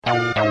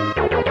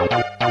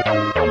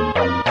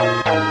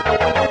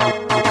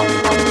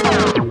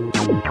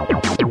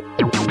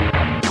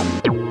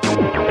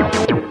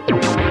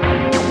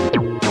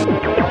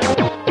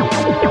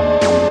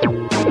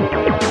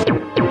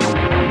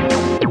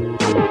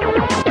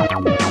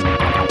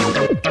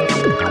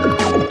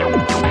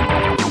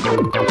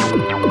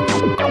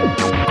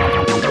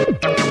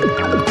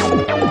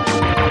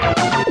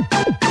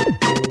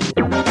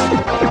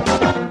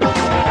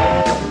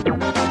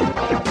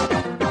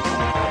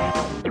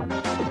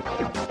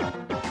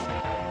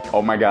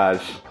Oh my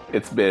gosh,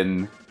 it's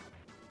been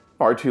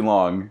far too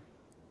long.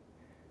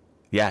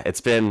 Yeah, it's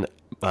been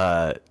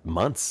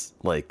months,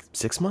 like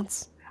 6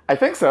 months. I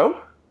think so.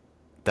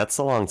 That's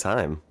a long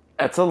time.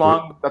 That's a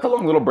long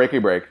little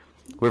breaky break.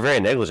 We're very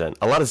negligent.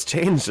 A lot has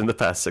changed in the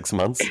past 6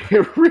 months.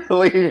 It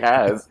really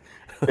has.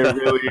 It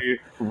really,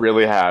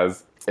 really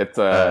has. It's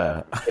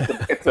a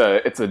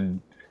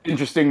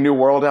interesting new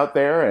world out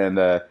there,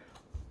 and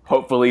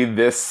hopefully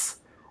this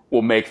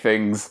will make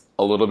things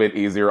a little bit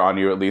easier on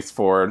you, at least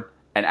for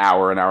an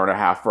hour and a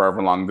half, for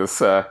however long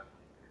this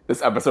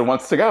episode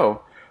wants to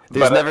go.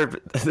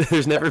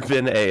 There's never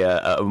been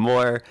a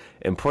more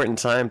important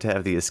time to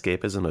have the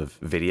escapism of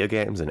video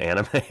games and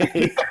anime.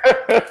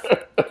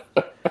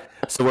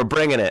 So we're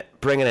bringing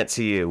it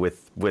to you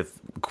with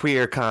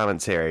queer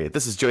commentary.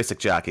 This is Joystick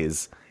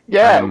Jockeys.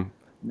 Yeah. I'm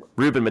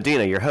Ruben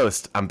Medina, your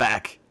host. I'm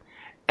back.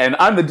 And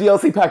I'm the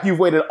DLC pack you've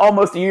waited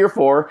almost a year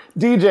for,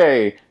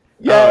 DJ.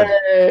 Yay! Oh,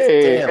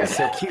 damn,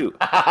 so cute.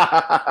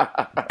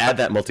 Add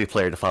that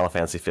multiplayer to Final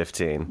Fantasy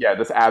 15. Yeah,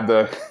 just add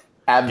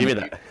Give me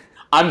that.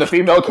 I'm the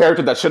female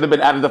character that should have been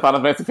added to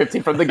Final Fantasy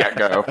 15 from the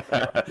get-go.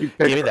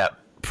 Give me that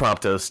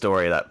Prompto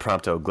story, that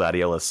Prompto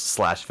Gladiolus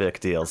 /Vic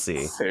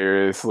DLC.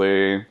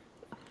 Seriously.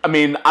 I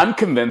mean, I'm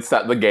convinced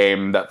that the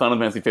game, that Final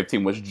Fantasy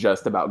 15 was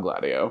just about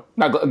Gladio.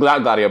 Not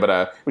Gladio, but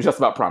it was just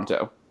about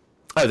Prompto.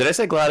 Oh, did I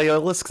say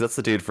Gladiolus? Because that's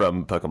the dude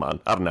from Pokemon.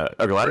 I don't know.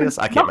 Or Gladius?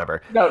 I can't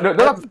remember. No,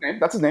 that's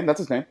his name. That's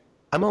his name.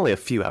 I'm only a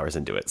few hours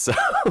into it, so...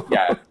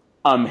 Yeah.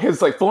 His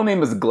full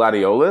name is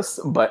Gladiolus,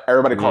 but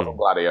everybody calls him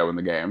Gladio in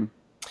the game.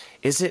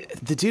 Is it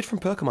the dude from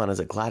Pokemon? Is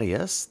it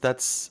Gladius?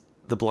 That's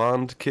the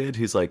blonde kid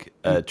who's like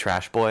a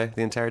trash boy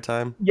the entire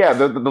time? Yeah,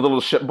 the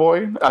little shit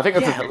boy. I think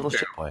that's his little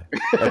shit boy.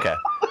 Okay.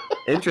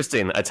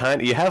 Interesting.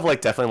 You have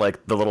definitely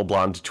the little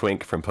blonde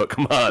twink from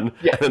Pokemon,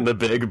 yeah, and then the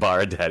big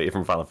bar daddy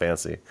from Final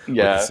Fantasy.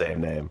 Yeah. With the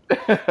same name.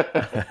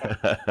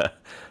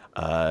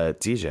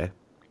 DJ.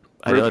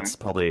 I know it's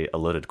probably a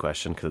loaded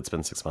question because it's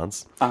been 6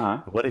 months.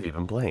 Uh-huh. What have you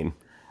been playing?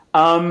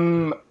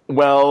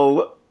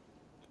 Well,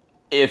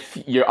 if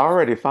you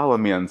already follow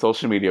me on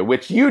social media,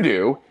 which you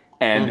do,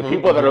 and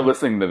people that are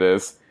listening to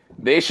this,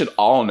 they should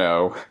all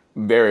know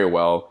very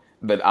well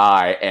that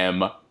I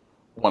am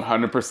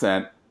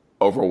 100%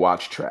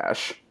 Overwatch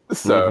trash.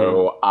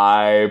 So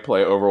I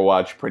play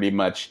Overwatch pretty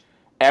much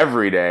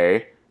every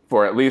day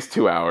for at least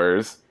 2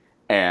 hours.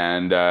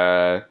 And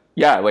it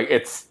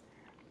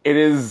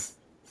is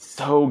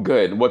so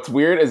good. What's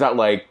weird is that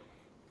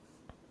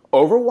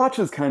Overwatch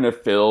has kind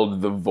of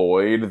filled the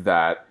void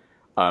that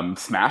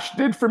Smash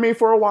did for me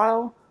for a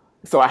while.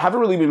 So I haven't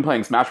really been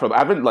playing Smash Brothers. I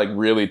haven't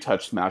really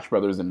touched Smash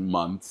Brothers in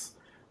months.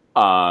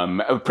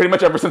 Pretty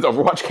much ever since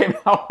Overwatch came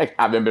out, I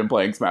haven't been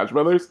playing Smash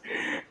Brothers.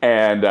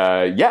 And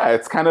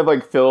it's kind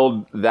of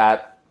filled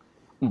that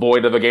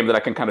void of a game that I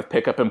can kind of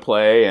pick up and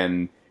play,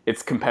 and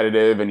it's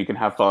competitive and you can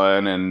have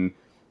fun and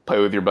play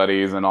with your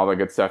buddies and all that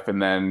good stuff,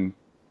 and then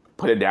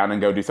put it down and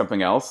go do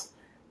something else.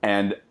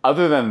 And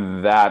other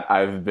than that,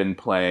 I've been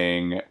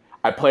playing...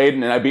 I played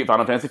and I beat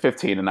Final Fantasy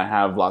 15, and I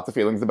have lots of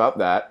feelings about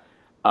that.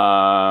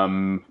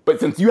 But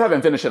since you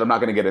haven't finished it, I'm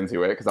not going to get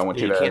into it because I want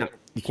you to...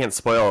 You can't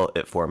spoil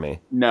it for me.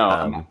 No,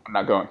 I'm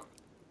not going.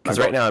 Because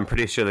right now I'm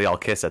pretty sure they all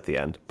kiss at the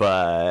end,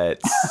 but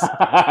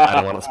I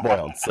don't want it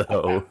spoiled,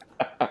 so...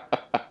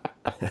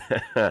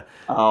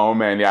 Oh,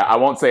 man, yeah. I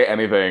won't say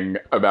anything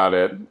about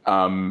it.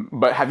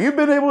 But have you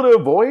been able to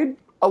avoid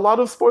a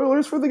lot of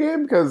spoilers for the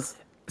game? Because...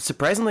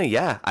 Surprisingly,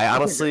 yeah. I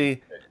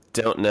honestly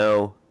don't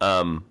know.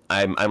 I'm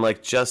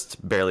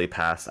just barely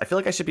past. I feel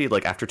like I should be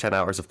after 10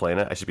 hours of playing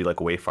it, I should be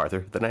way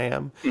farther than I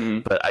am. Mm-hmm.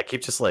 But I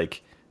keep just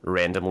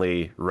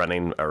randomly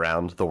running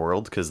around the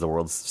world because the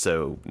world's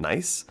so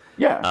nice.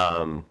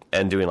 Yeah.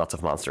 And doing lots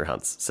of monster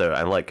hunts. So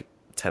I'm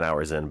 10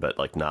 hours in, but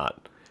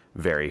not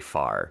very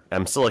far.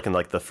 I'm still in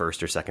the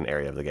first or second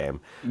area of the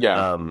game.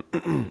 Yeah.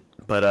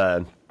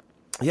 But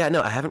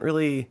no, I haven't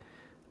really.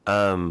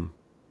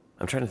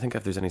 I'm trying to think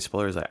if there's any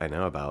spoilers I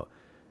know about,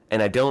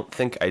 and I don't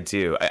think I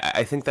do.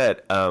 I think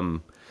that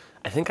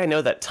I think I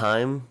know that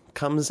time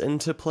comes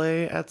into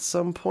play at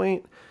some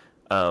point,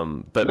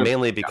 but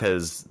mainly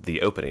because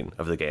the opening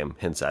of the game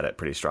hints at it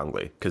pretty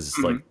strongly. Because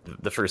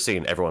the first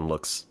scene, everyone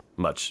looks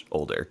much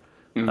older.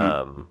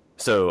 Mm-hmm.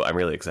 So I'm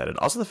really excited.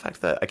 Also, the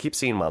fact that I keep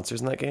seeing monsters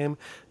in that game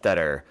that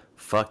are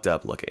fucked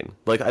up looking.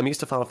 I'm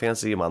used to Final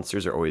Fantasy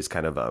monsters are always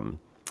kind of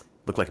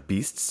look like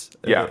beasts.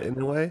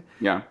 In a way.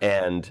 Yeah.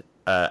 And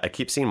I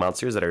keep seeing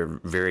monsters that are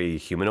very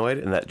humanoid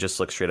and that just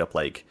look straight up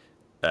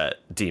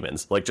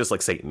demons, like just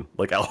like Satan,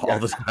 like all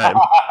the time.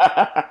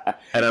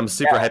 And I'm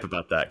super hype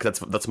about that because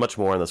that's much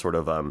more in the sort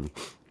of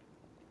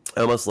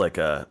almost like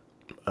a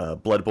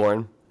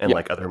Bloodborne and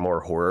like other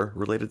more horror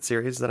related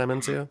series that I'm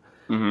into.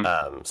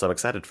 So I'm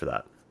excited for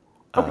that.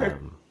 Okay,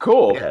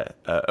 cool. Yeah,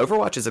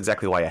 Overwatch is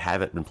exactly why I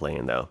haven't been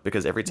playing though,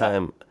 because every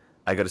time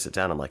I go to sit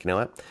down, I'm like, you know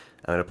what?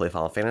 I'm gonna play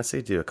Final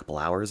Fantasy, do a couple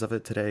hours of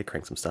it today,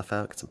 crank some stuff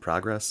out, get some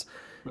progress.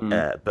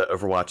 But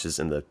Overwatch is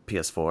in the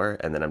PS4,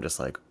 and then I'm just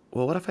like,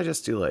 well, what if I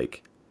just do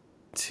like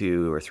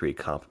 2 or 3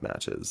 comp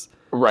matches?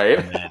 Right.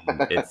 And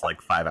then it's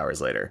like 5 hours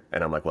later,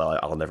 and I'm like, well,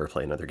 I'll never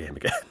play another game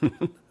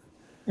again.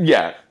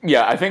 Yeah,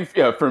 I think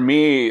for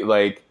me,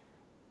 like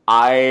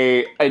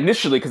I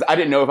initially, because I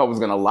didn't know if I was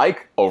gonna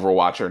like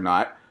Overwatch or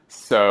not,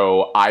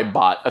 so I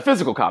bought a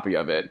physical copy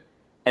of it,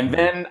 and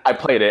then I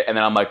played it, and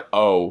then I'm like,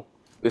 oh,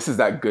 this is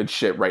that good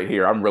shit right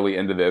here. I'm really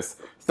into this.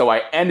 So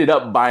I ended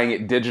up buying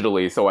it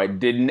digitally, so I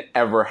didn't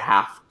ever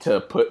have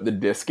to put the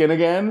disc in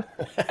again,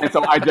 and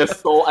so I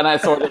just sold, and I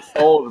sort of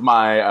sold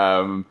my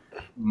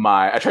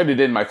I traded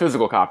in my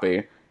physical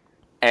copy,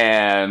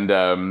 and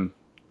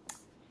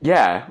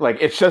yeah, like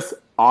it's just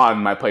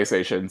on my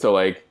PlayStation, so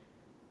like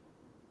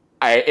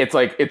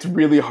it's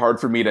really hard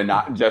for me to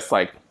not just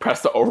like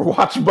press the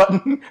Overwatch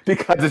button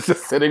because it's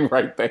just sitting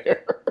right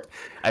there.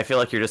 I feel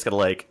like you're just gonna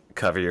like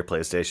cover your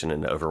PlayStation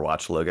in the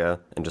Overwatch logo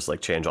and just like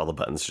change all the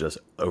buttons to just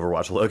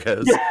Overwatch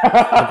logos.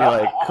 And be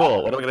like,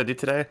 cool, what am I gonna do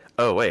today?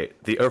 Oh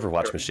wait, the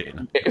Overwatch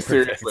machine.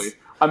 Seriously,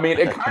 I mean,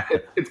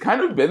 it's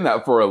kind of been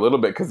that for a little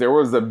bit because there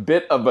was a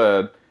bit of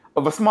a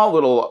small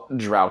little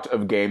drought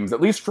of games,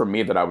 at least for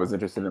me, that I was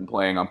interested in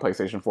playing on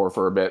PlayStation 4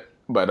 for a bit,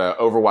 but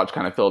Overwatch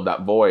kind of filled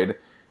that void.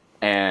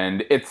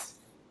 And it's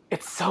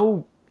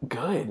so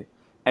good,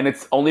 and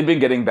it's only been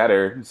getting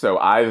better. So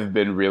I've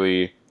been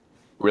really,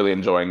 really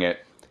enjoying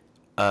it.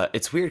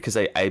 It's weird because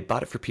I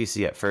bought it for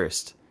PC at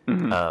first.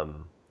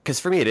 Because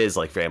for me it is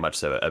like very much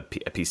so a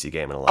PC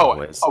game in a lot of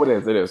ways. Oh, it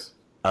is.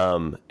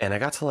 And I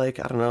got to like,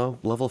 I don't know,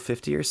 level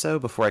 50 or so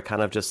before I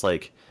kind of just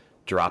like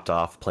dropped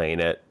off playing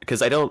it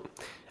because I don't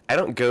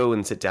go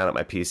and sit down at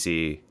my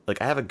PC.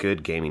 Like I have a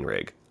good gaming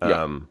rig. I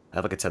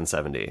have like a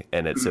 1070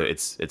 and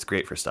it's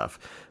great for stuff,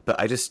 but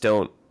I just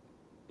don't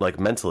like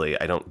mentally.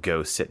 I don't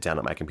go sit down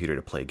at my computer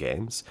to play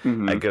games.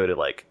 I go to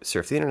like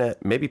surf the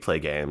internet, maybe play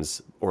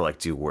games or like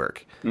do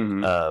work.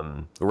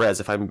 Whereas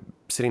if I'm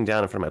sitting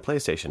down in front of my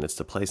PlayStation, it's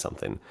to play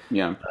something.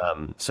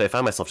 So I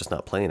found myself just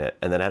not playing it.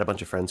 And then I had a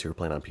bunch of friends who were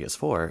playing on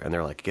PS4 and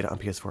they're like, get it on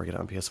PS4, get it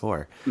on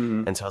PS4.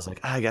 And so I was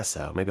like, I guess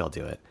so. Maybe I'll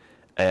do it.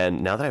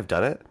 And now that I've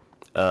done it,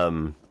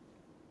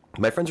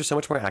 my friends are so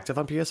much more active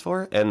on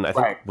PS4, and I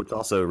think what's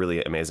also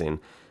really amazing,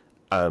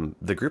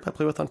 the group I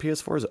play with on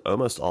PS4 is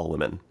almost all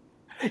women.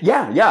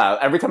 Yeah.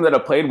 Every time that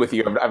I've played with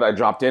you, I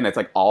dropped in, it's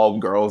like all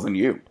girls and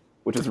you,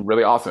 which is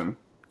really awesome.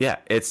 Yeah,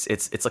 it's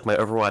like my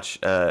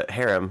Overwatch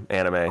harem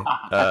anime,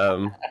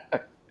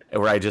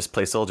 where I just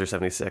play Soldier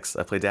 76.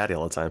 I play Daddy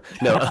all the time.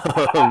 No,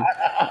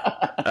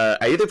 I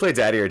either play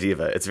Daddy or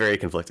Diva. It's very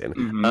conflicting.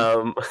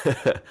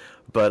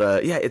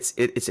 But yeah,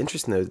 it's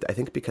interesting though. I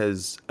think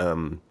because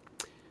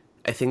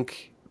I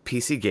think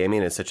PC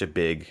gaming is such a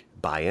big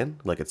buy-in.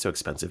 Like it's so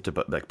expensive to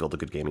like build a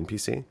good gaming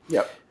PC.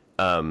 Yep.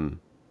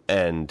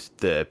 And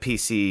the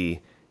PC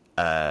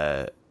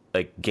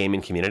like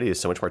gaming community is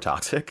so much more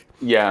toxic.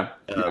 Yeah.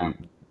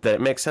 That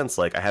it makes sense.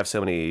 Like I have so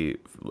many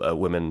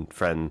women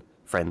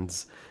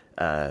friends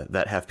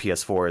that have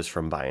PS4s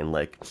from buying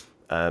like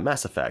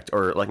Mass Effect,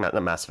 or like not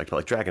Mass Effect, but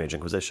like Dragon Age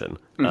Inquisition,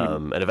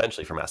 and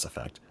eventually for Mass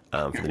Effect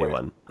for the new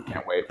one.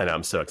 Can't wait. I know,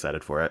 I'm so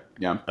excited for it.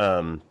 Yeah.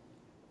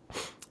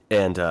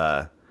 And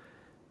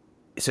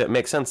so it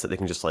makes sense that they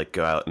can just like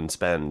go out and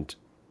spend,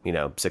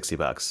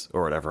 $60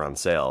 or whatever on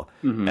sale,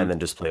 and then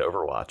just play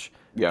Overwatch.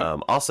 Yeah.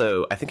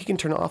 Also, I think you can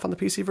turn it off on the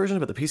PC version,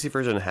 but the PC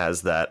version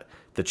has the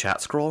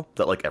chat scroll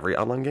that like every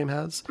online game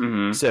has.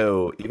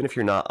 So even if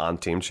you're not on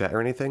team chat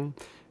or anything,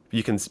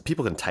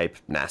 people can type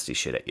nasty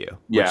shit at you,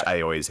 which I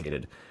always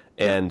hated.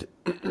 And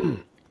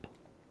on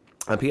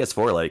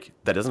PS4, like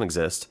that doesn't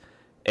exist,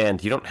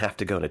 and you don't have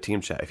to go into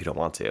team chat if you don't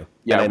want to.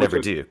 Yeah, and I never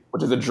do,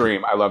 which is a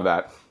dream. I love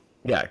that.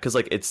 Yeah, because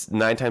like it's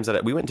 9 times out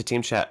of we went to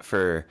team chat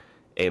for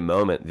a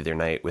moment the other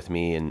night with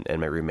me and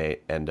my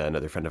roommate and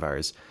another friend of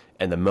ours,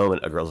 and the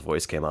moment a girl's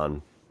voice came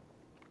on,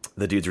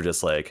 the dudes were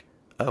just like,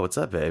 "Oh, what's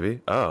up,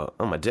 baby? Oh,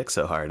 my dick's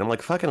so hard." I'm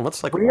like, "Fucking,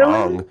 what's like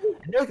wrong?"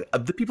 And you're like,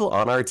 the people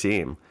on our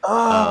team.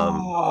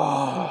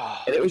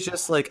 And it was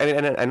just like, I mean,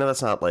 and I know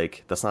that's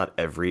not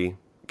every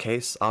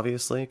case,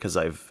 obviously, because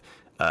I've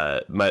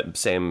my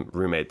same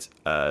roommate,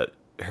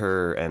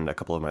 her and a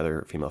couple of my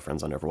other female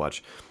friends on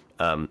Overwatch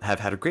have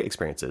had great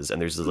experiences,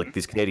 and there's like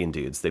these Canadian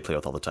dudes they play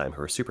with all the time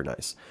who are super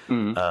nice.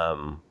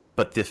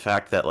 But the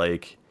fact that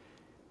like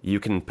you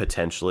can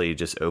potentially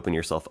just open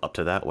yourself up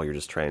to that while you're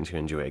just trying to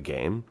enjoy a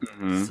game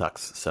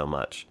sucks so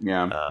much.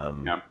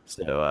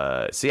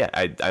 So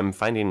yeah, I'm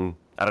finding,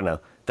 I don't know,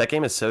 that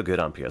game is so good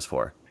on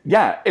PS4.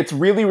 Yeah, it's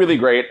really, really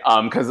great.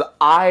 Because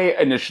I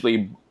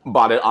initially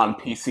bought it on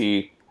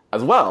PC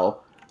as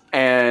well,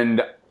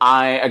 and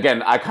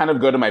I kind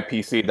of go to my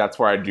PC. That's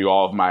where I do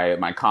all of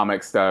my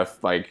comic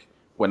stuff. Like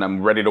when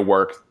I'm ready to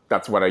work,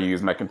 that's what I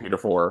use my computer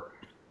for.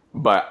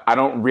 But I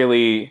don't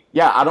really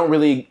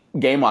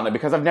game on it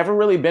because I've never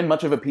really been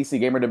much of a PC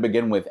gamer to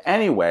begin with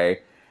anyway.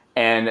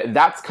 And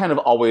that's kind of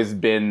always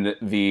been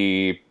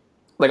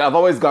I've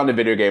always gone to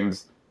video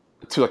games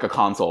to like a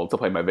console to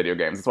play my video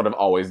games. That's what I've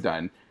always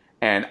done.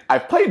 And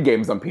I've played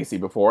games on PC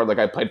before. Like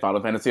I played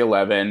Final Fantasy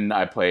XI,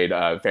 I played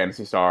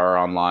Phantasy Star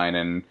Online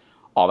and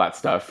all that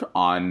stuff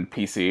on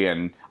PC.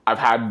 And I've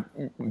had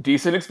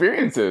decent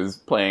experiences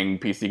playing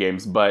PC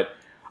games, but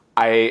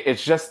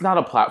it's just not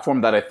a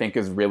platform that I think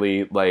is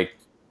really like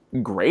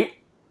great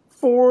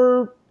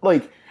for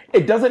like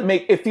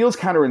it feels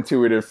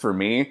counterintuitive for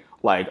me,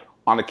 like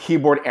on a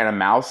keyboard and a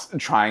mouse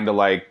trying to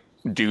like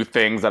do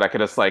things that I could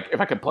just like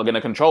if I could plug in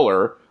a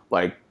controller,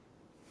 like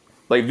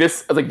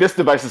this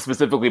device is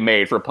specifically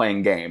made for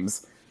playing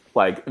games.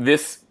 Like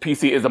this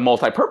PC is a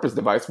multi-purpose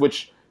device,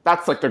 which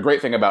that's like the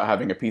great thing about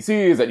having a PC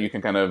is that you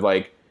can kind of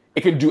like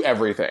it can do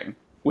everything,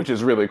 which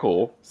is really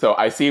cool. So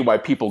I see why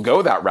people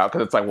go that route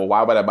because it's like, well,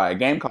 why would I buy a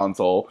game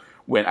console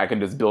when I can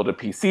just build a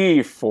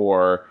PC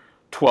for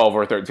 $1,200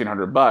 or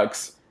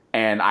 $1,300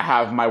 and I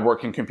have my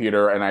working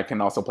computer and I can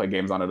also play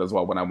games on it as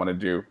well when I want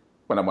to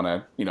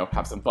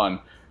have some fun.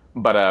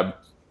 But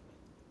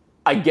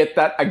I get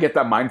that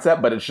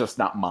mindset, but it's just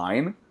not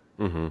mine.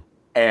 Mm-hmm.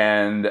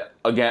 And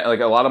again,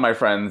 like a lot of my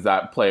friends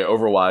that play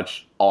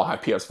Overwatch all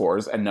have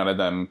PS4s, and none of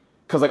them,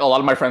 because like a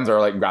lot of my friends are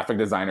like graphic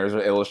designers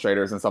or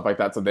illustrators and stuff like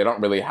that, so they don't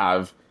really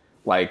have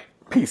like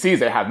PCs.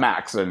 They have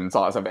Macs and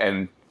all that stuff.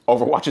 And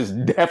Overwatch is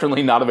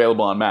definitely not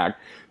available on Mac,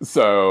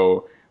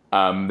 so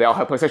they all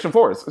have PlayStation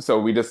 4s. So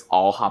we just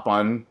all hop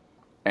on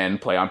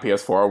and play on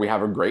PS4. We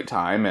have a great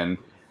time, and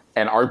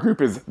our group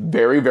is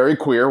very, very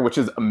queer, which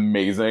is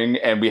amazing.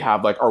 And we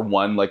have like our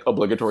one like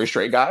obligatory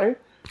straight guy.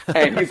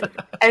 And he's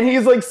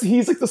like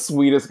the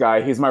sweetest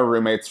guy. He's my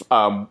roommate's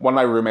one of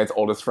my roommate's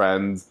oldest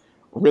friends.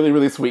 Really,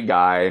 really sweet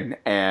guy.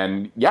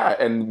 And yeah,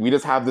 and we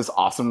just have this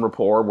awesome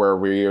rapport where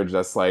we are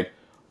just like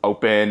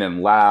open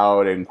and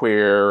loud and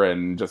queer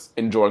and just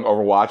enjoying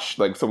Overwatch.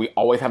 Like so we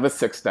always have a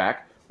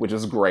 6-stack, which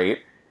is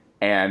great.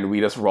 And we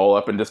just roll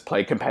up and just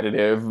play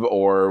competitive,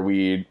 or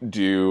we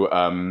do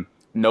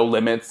no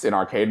limits in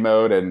arcade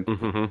mode and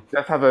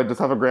just have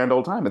a grand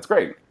old time. It's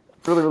great.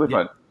 It's really, really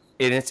fun.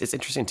 And it's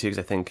interesting too because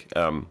I think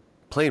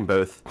playing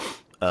both.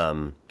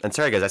 And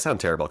sorry guys, I sound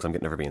terrible because I'm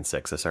getting over being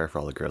sick. So sorry for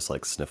all the gross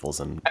like sniffles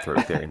and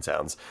throat clearing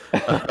sounds.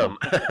 But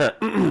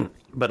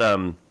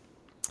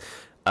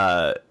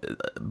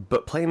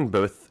playing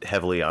both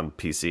heavily on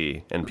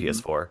PC and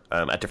PS4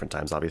 at different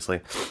times,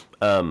 obviously.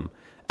 I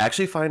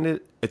actually find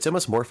it's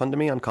almost more fun to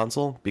me on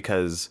console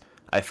because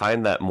I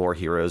find that more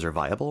heroes are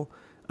viable.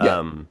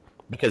 Yeah.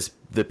 Because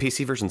the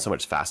PC version is so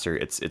much faster,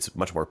 it's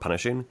much more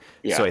punishing.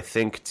 Yeah. So I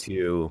think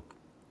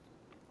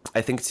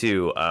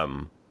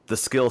the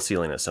skill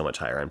ceiling is so much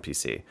higher on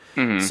PC.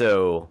 Mm-hmm.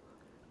 So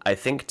I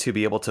think to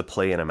be able to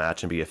play in a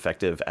match and be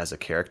effective as a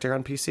character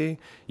on PC,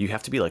 you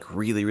have to be like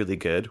really, really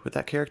good with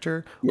that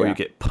character, or you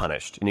get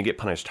punished, and you get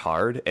punished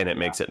hard, and it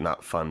makes it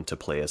not fun to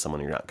play as someone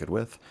you're not good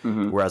with.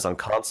 Mm-hmm. Whereas on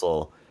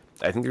console,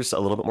 I think there's a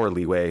little bit more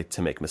leeway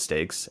to make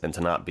mistakes and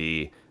to not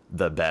be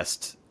the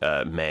best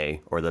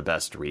Mei or the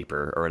best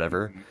Reaper or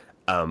whatever,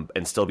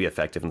 and still be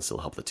effective and still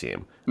help the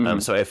team.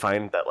 So I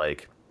find that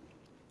like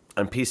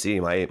on PC,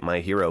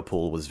 my hero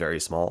pool was very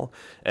small,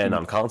 and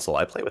on console,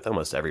 I play with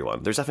almost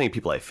everyone. There's definitely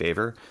people I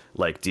favor,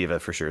 like D.Va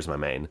for sure is my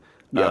main.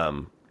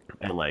 Yep.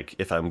 And like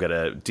if I'm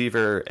gonna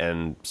D.Va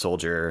and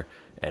Soldier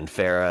and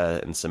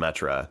Pharah and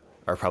Symmetra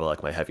are probably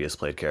like my heaviest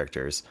played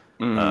characters.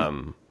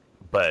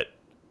 But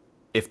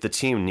if the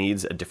team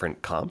needs a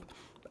different comp,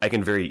 I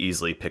can very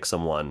easily pick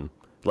someone.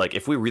 Like,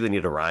 if we really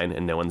need a Rein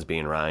and no one's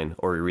being Rein,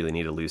 or we really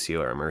need a Lucio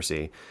or a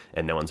Mercy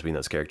and no one's being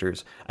those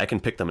characters, I can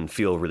pick them and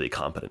feel really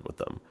competent with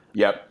them.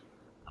 Yep.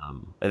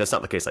 And that's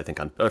not the case, I think,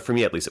 for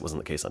me at least, it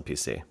wasn't the case on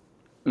PC.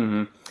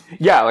 Mm-hmm.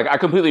 Yeah, like, I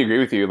completely agree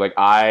with you. Like,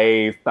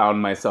 I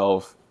found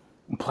myself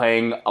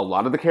playing a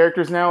lot of the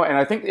characters now, and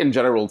I think in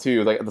general,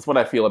 too, like, that's what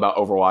I feel about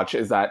Overwatch,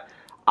 is that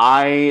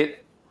I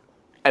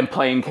am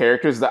playing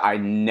characters that I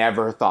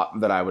never thought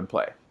that I would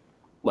play.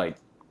 Like,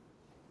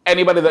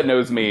 anybody that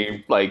knows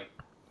me, like,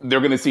 they're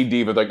going to see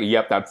D.Va like,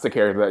 yep, that's the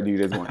character that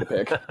dude is going to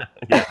pick.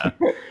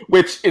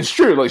 Which is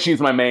true. Like, she's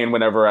my main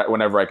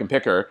whenever I can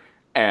pick her.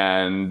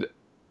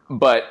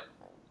 But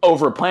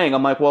over playing,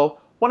 I'm like,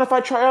 well, what if I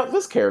try out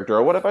this character?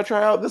 Or what if I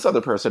try out this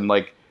other person?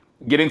 Like,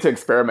 getting to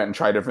experiment and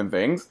try different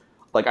things.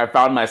 Like, I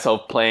found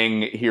myself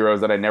playing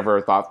heroes that I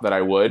never thought that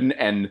I would,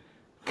 and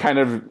kind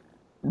of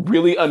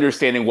really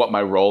understanding what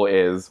my role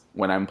is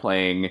when I'm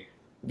playing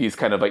these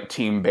kind of like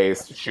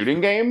team-based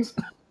shooting games.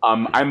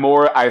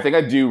 I think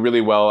I do really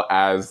well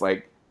as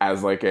a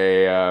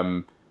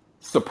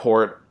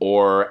support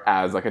or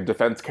as like a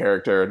defense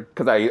character,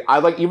 because I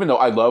like, even though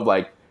I love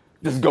like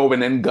just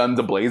going in guns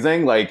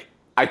a-blazing, like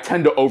I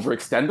tend to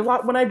overextend a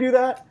lot when I do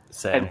that.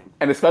 Same.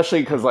 And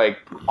especially because like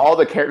all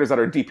the characters that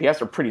are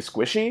DPS are pretty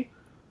squishy,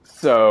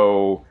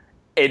 so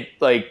it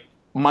like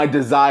my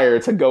desire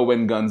to go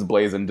in guns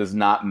blazing does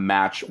not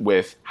match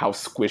with how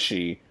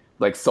squishy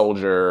like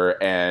Soldier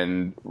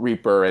and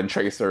Reaper and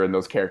Tracer and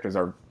those characters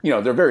are.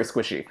 They're very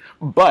squishy.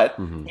 But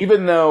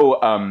even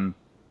though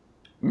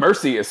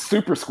Mercy is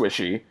super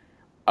squishy,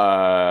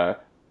 I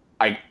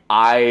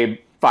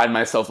find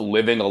myself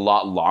living a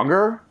lot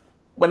longer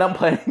when I'm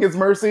playing as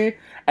Mercy,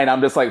 and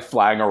I'm just like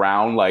flying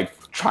around like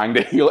trying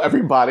to heal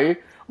everybody.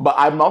 But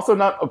I'm also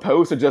not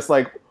opposed to just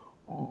like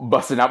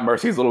busting out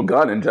Mercy's little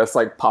gun and just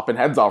like popping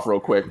heads off real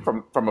quick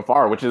from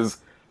afar, which is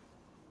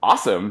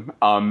awesome.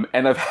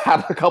 And I've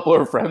had a couple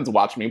of friends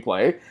watch me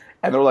play,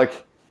 and they're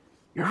like,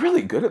 "You're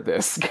really good at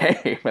this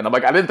game." And I'm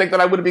like, I didn't think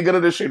that I would be good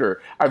at a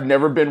shooter. I've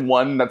never been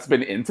one that's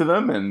been into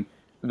them, and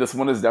this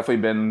one has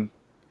definitely been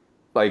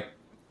like,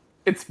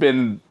 it's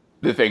been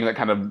the thing that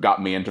kind of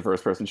got me into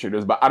first person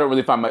shooters. But I don't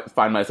really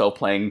find myself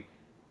playing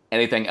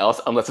anything else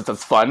unless it's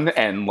as fun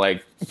and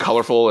like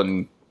colorful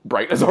and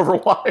bright as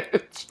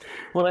Overwatch.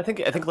 Well, I think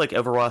like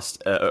Overwatch,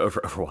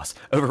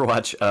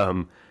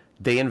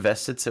 they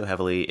invested so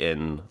heavily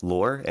in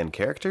lore and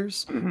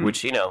characters,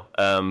 which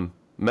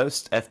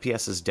most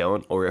FPSs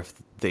don't, or if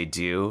they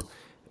do,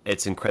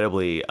 it's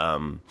incredibly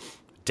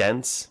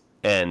dense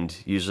and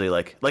usually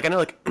like I know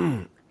like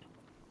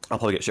I'll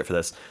probably get shit for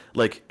this.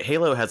 Like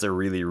Halo has a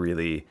really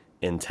really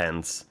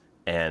intense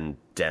and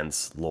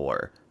dense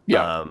lore.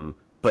 Yeah.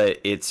 But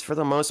it's for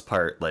the most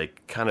part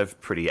like kind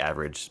of pretty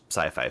average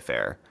sci-fi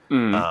fare.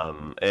 And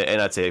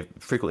I'd say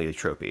frequently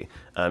tropey.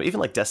 Even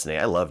like Destiny,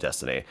 I love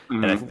Destiny,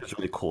 and I think there's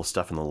really cool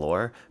stuff in the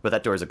lore, but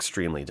that door is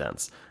extremely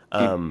dense.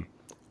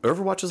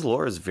 Overwatch's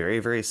lore is very,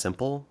 very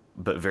simple,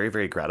 but very,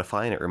 very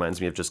gratifying. It reminds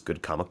me of just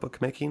good comic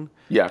book making.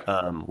 Yeah.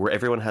 Where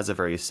everyone has a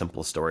very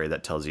simple story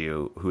that tells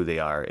you who they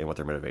are and what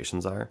their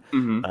motivations are.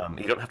 You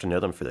don't have to know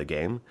them for the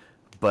game,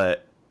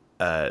 but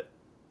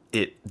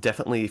it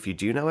definitely, if you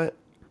do know it,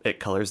 it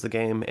colors the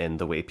game and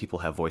the way people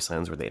have voice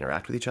lines where they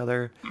interact with each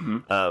other.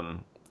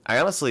 I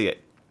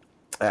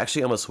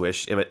actually almost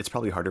wish, it's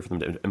probably harder for them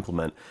to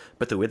implement,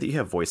 but the way that you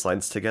have voice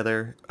lines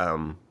together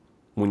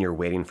when you're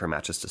waiting for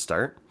matches to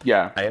start,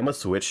 I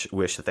almost wish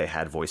that they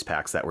had voice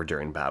packs that were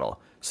during battle,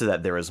 so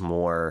that there was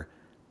more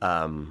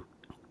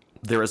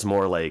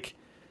like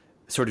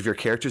sort of your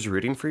characters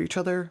rooting for each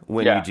other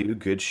when you do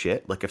good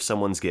shit. Like if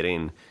someone's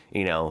getting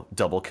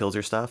double kills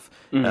or stuff,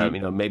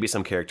 maybe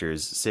some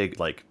characters say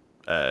like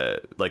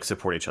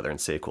support each other and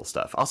say cool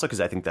stuff. Also,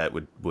 because I think that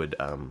would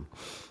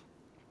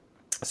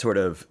sort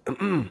of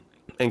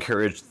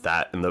encourage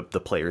that in the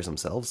players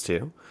themselves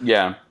too.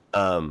 Yeah.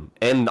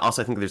 And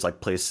also I think there's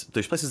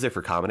places there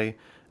for comedy.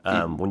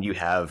 When you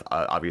have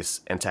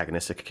obvious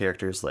antagonistic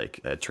characters like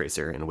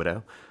Tracer and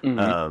Widow,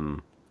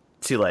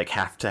 to like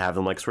have to have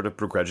them like sort of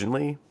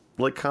begrudgingly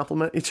like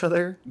compliment each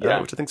other,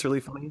 which I think is really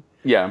funny.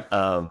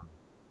 Yeah.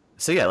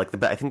 So yeah,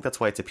 like I think that's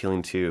why it's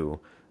appealing to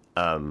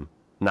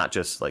not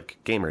just like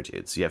gamer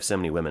dudes. You have so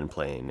many women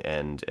playing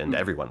and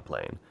everyone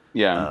playing.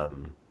 Yeah.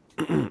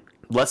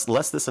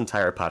 Lest this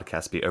entire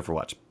podcast be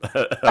Overwatch.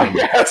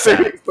 Yeah,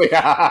 seriously.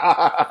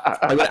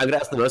 I'm gonna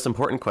ask the most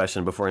important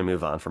question before we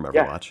move on from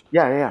Overwatch.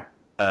 Yeah.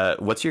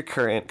 What's your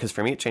current? Because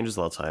for me, it changes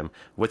all the time.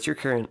 What's your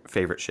current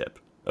favorite ship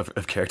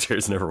of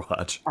characters in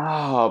Overwatch?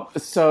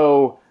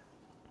 So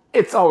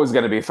it's always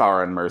gonna be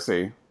Pharah and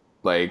Mercy.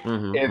 Like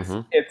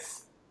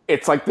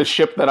it's like the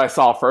ship that I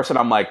saw first, and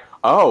I'm like,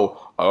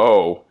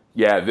 oh,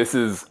 yeah, this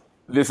is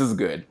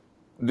good.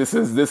 This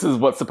is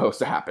what's supposed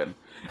to happen.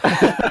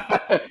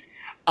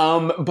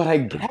 But I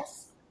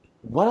guess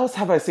what else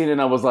have I seen?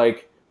 And I was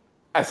like,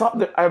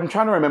 I'm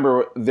trying to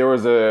remember. There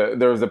was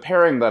a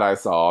pairing that I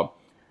saw,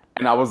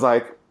 and I was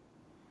like,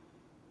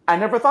 I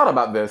never thought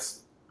about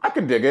this. I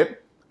could dig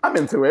it. I'm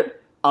into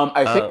it.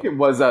 I think it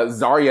was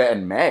Zarya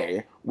and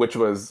Mei, which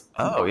was.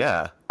 Oh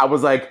yeah. I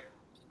was like,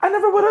 I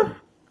never would have.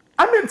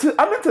 I'm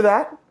into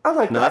that. I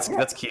like that.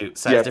 That's cute.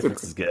 Size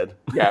difference is good.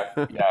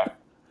 Yeah.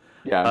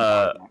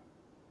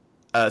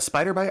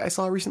 Spider Bite I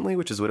saw recently,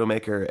 which is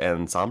Widowmaker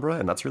and Sombra,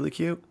 and that's really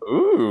cute.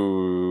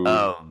 Ooh.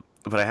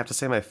 But I have to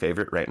say my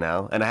favorite right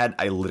now, and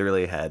I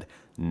literally had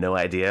no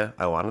idea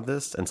I wanted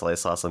this until I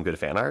saw some good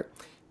fan art,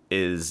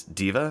 is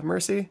D.Va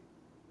Mercy.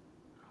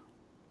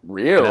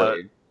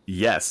 Really?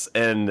 Yes,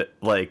 and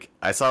like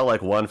I saw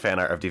like one fan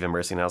art of D.Va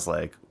Mercy, and I was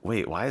like,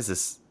 wait, why is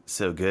this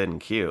so good and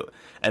cute?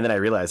 And then I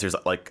realized there's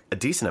like a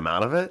decent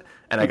amount of it,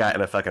 and I got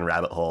in a fucking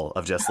rabbit hole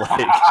of just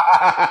like,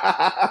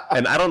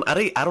 and I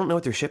don't know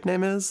what their ship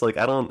name is. Like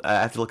I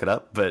have to look it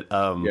up, but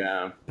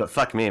but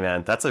fuck me,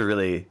 man, that's a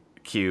really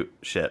cute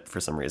ship for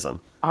some reason.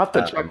 I'll have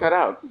to check that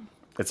out.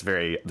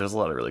 There's a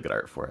lot of really good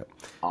art for it.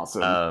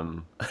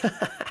 Awesome.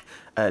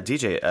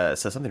 DJ,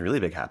 so something really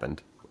big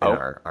happened in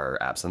our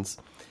absence,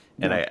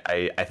 and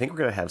I think we're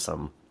gonna have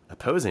some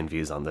opposing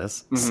views on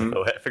this,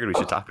 so I figured we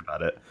should talk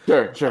about it.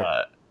 Sure.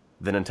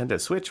 The Nintendo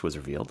Switch was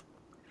revealed.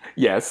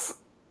 Yes.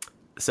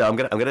 So I'm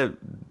gonna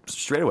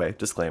straight away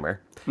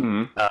disclaimer.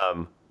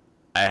 I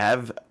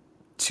have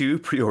 2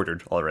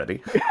 pre-ordered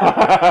already because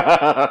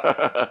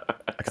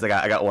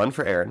I got one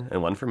for Aaron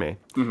and one for me.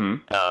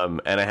 And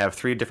I have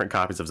 3 different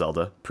copies of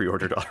Zelda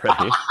pre-ordered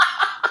already.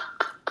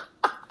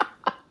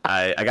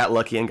 I got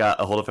lucky and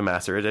got a hold of a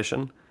Master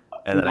Edition,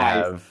 and then I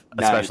Nice. have a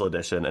Nice. Special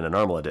Edition and a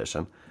Normal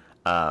Edition.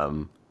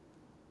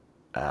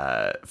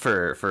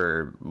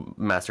 For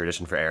Master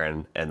Edition for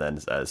Aaron, and then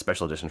a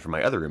Special Edition for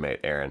my other roommate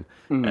Aaron,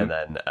 and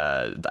then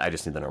I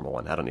just need the normal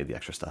one. I don't need the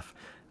extra stuff.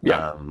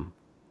 Yeah.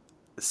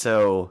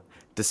 So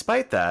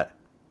despite that,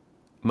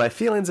 my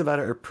feelings about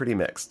it are pretty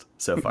mixed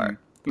so far.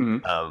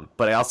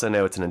 But I also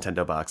know it's a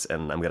Nintendo box,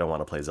 and I'm gonna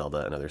want to play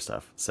Zelda and other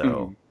stuff.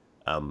 So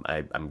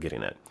I'm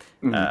getting it.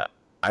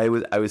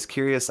 I was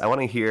curious. I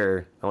want to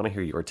hear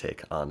your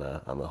take on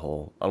the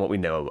whole, on what we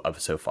know of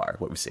so far,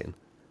 what we've seen.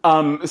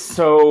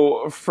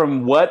 So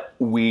from what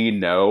we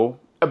know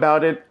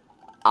about it,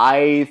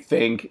 I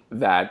think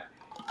that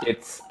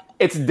it's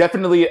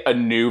definitely a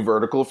new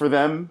vertical for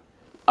them,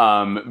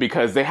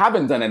 because they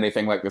haven't done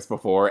anything like this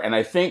before, and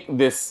I think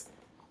this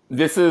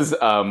is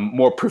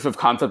more proof of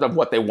concept of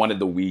what they wanted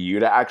the Wii U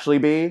to actually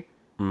be.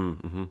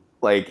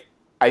 Like,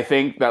 I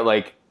think that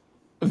like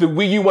the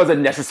Wii U was a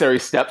necessary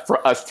step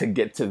for us to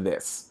get to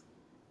this,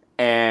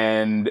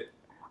 and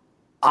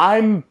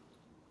I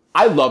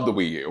love the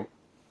Wii U.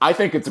 I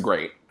think it's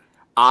great.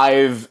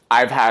 I'm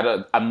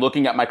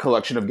looking at my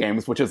collection of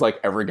games, which is like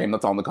every game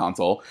that's on the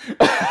console.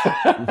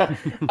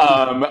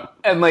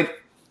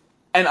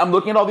 And I'm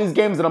looking at all these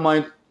games and I'm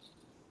like,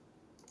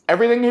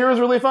 everything here is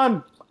really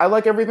fun. I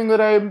like everything that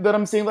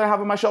I'm seeing that I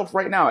have on my shelf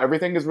right now.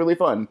 Everything is really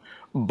fun.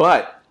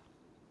 But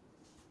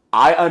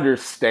I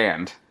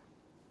understand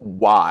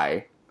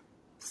why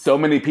so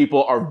many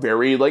people are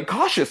very like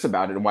cautious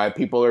about it, and why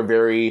people are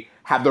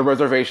have their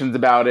reservations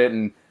about it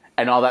and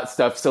all that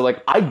stuff. So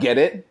like, I get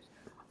it.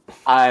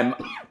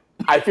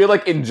 I feel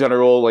like in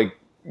general, like,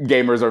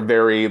 gamers are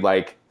very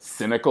like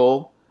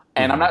cynical,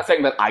 and I'm not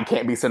saying that I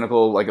can't be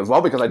cynical like as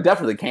well, because I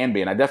definitely can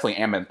be, and I definitely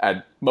am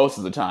at most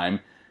of the time.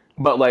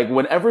 But like,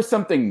 whenever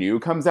something new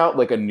comes out,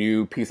 like a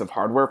new piece of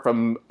hardware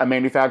from a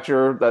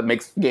manufacturer that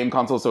makes game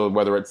consoles, so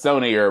whether it's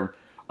Sony or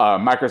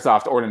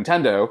Microsoft or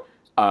Nintendo,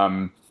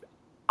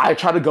 I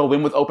try to go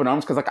in with open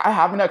arms, because like, I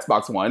have an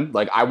Xbox One,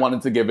 like I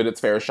wanted to give it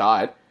its fair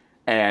shot,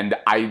 and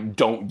I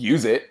don't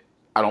use it.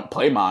 I don't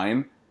play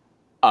mine.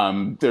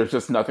 There's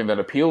just nothing that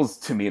appeals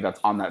to me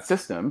that's on that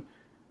system.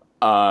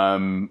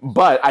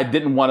 But I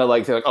didn't want to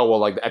like say like, oh well,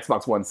 like the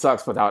Xbox One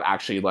sucks, without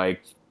actually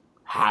like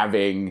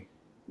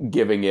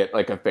giving it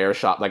like a fair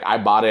shot. Like, I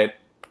bought it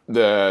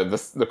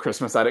the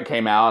Christmas that it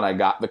came out. I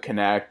got the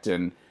Kinect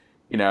and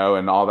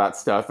and all that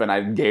stuff, and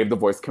I gave the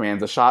voice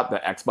commands a shot, the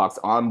Xbox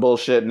On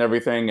bullshit and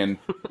everything. And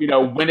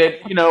when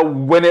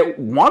it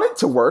wanted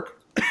to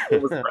work,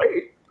 it was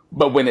great.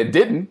 But when it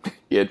didn't,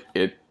 it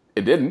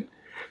didn't.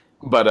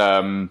 But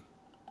I'm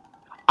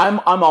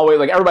always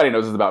like, everybody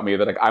knows this about me,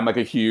 that like I'm like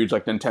a huge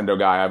like Nintendo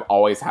guy. I've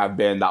always have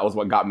been. That was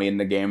what got me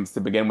into games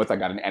to begin with. I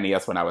got an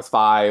NES when I was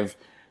 5,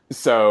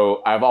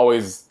 so I've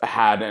always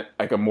had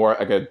like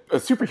a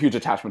super huge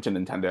attachment to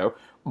Nintendo.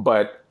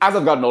 But as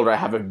I've gotten older, I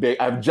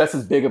have just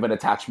as big of an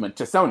attachment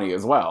to Sony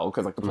as well,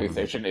 because like the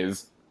PlayStation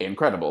is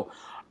incredible.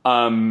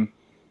 I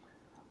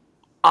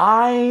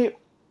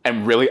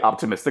am really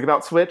optimistic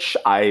about Switch.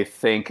 I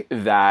think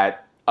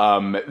that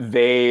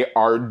they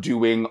are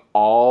doing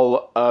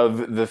all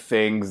of the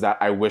things that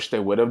I wish they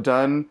would have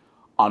done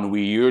on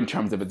Wii U in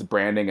terms of its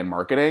branding and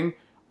marketing.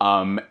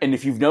 And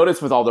if you've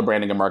noticed with all the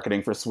branding and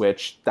marketing for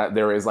Switch, that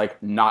there is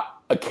like not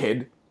a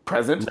kid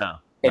present No,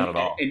 not at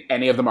all. in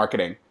any of the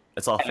marketing.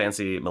 It's all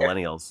fancy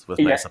millennials with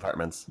nice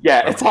apartments.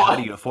 Yeah, it's all, how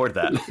do you afford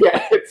that?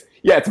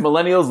 It's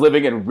millennials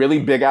living in really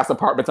big ass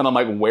apartments, and I'm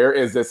like, where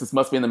is this? This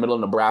must be in the middle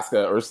of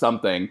Nebraska or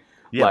something.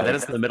 Yeah, like, then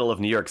it's in the middle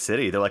of New York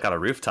City. They're like on a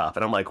rooftop,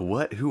 and I'm like,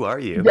 what? Who are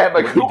you? Yeah,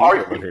 like, who are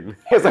you?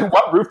 It's like,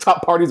 what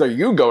rooftop parties are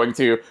you going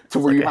to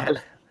where you have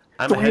to...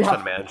 I'm a hedge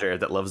fund manager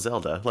that loves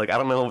Zelda. Like, I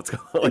don't know what's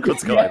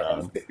going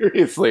on.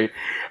 Seriously.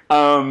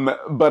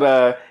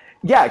 Because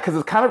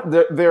it's kind of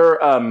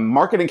their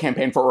marketing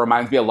campaign for it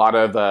reminds me a lot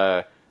of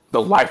the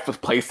Life with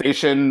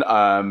PlayStation,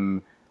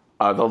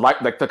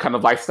 the kind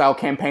of lifestyle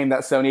campaign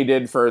that Sony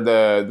did for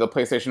the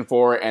PlayStation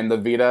 4 and the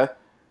Vita,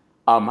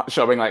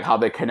 showing like how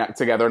they connect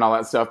together and all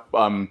that stuff.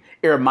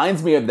 It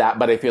reminds me of that,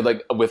 but I feel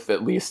like with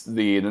at least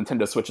the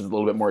Nintendo Switch is a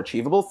little bit more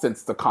achievable,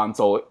 since the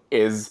console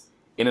is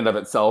in and of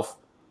itself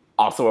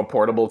also a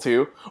portable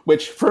too.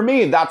 Which for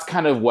me, that's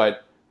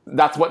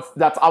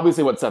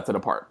obviously what sets it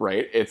apart,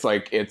 right? It's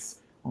like it's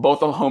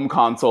both a home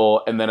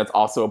console and then it's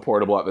also a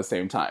portable at the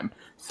same time.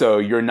 So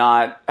you're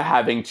not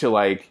having to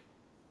like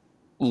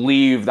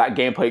leave that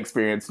gameplay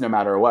experience no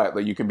matter what.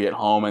 Like, you can be at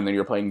home and then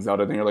you're playing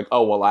Zelda, then you're like,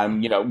 oh well,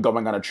 I'm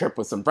going on a trip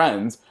with some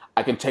friends.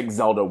 I can take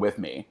Zelda with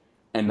me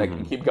and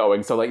like keep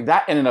going. So like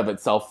that in and of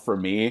itself for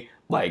me,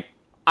 like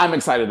I'm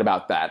excited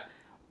about that.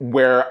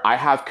 Where I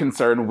have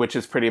concern, which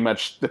is pretty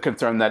much the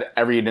concern that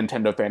every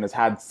Nintendo fan has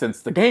had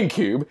since the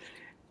GameCube,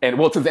 and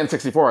well, since the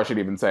N64 I should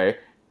even say,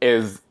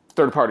 is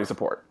third-party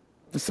support.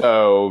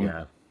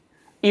 So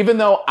even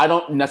though I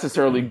don't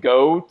necessarily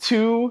go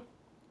to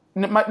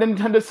my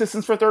Nintendo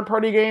systems for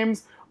third-party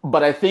games,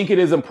 but I think it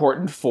is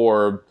important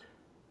for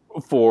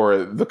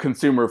the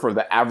consumer, for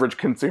the average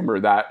consumer,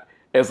 that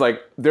is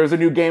like, there's a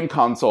new game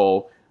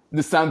console.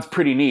 This sounds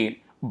pretty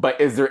neat, but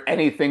is there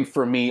anything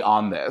for me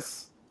on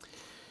this?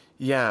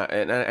 Yeah,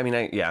 and I mean,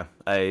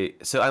 I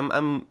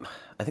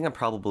think I'm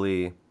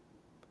probably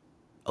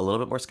a little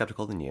bit more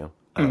skeptical than you,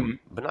 Hmm.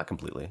 but not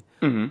completely.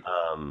 Hmm.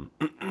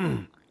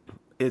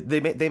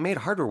 They made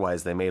hardware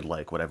wise, they made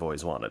like what I've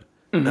always wanted,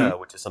 Hmm.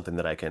 which is something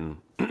that I can,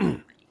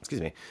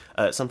 excuse me,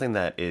 something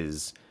that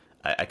is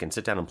I can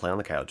sit down and play on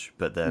the couch,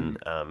 but then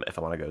if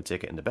I want to go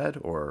take it into bed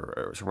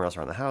or somewhere else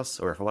around the house,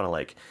 or if I want to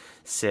like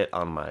sit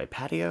on my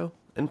patio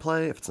and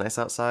play, if it's nice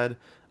outside,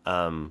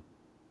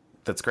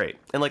 that's great.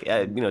 And like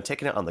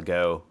taking it on the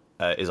go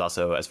is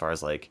also as far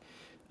as like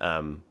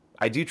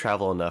I do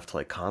travel enough to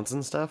like cons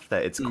and stuff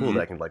that it's cool that Hmm.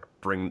 I can like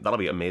bring. That'll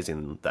be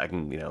amazing. That I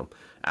can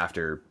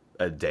after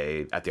a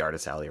day at the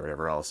artist alley or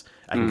whatever else,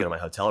 I can go to my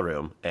hotel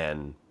room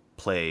and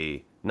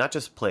play not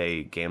just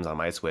play games on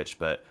my Switch,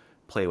 but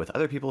play with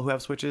other people who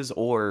have Switches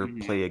or Hmm.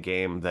 play a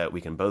game that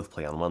we can both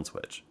play on one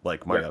Switch,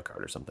 like Yep. Mario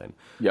Kart or something.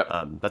 Yep.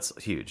 That's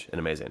huge and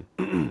amazing.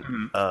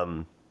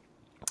 Hmm.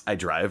 I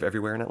drive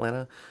everywhere in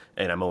Atlanta,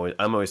 and I'm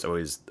almost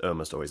always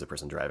the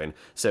person driving.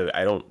 So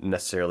I don't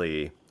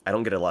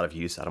get a lot of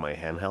use out of my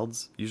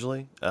handhelds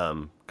usually,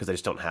 because I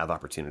just don't have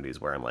opportunities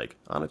where I'm like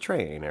on a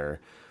train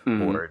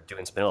Hmm. or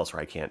doing something else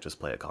where I can't just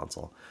play a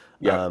console.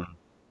 Yep.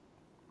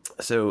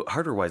 So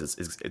hardware wise,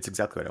 it's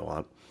exactly what I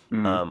want.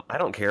 Hmm. I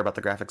don't care about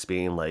the graphics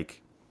being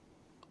like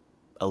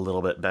a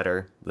little bit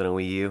better than a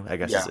Wii U. I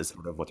guess Yeah. is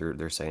sort of what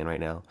they're saying right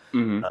now,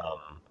 Hmm.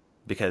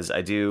 because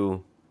I've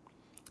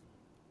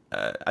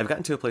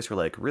gotten to a place where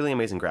like really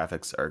amazing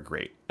graphics are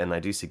great, and I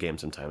do see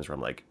games sometimes where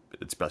I'm like,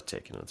 it's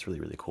breathtaking and it's really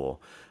really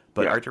cool.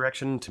 But Yeah. art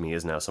direction to me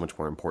is now so much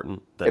more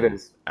important It than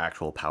is.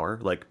 actual power.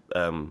 Like,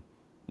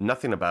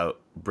 nothing about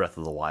Breath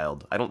of the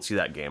Wild. I don't see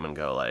that game and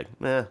go like,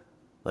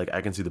 like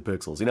I can see the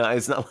pixels.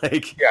 It's not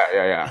like Yeah.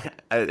 Yeah.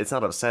 Yeah. it's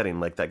not upsetting.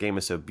 Like that game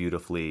is so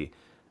beautifully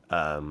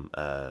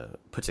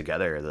put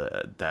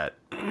together that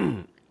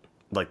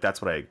like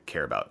that's what I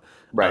care about.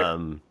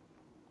 Right.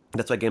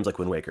 That's why games like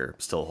Wind Waker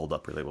still hold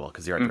up really well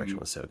because the art direction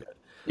Hmm. was so good.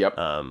 Yep.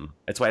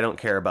 It's why I don't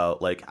care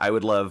about like I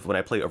would love when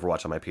I play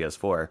Overwatch on my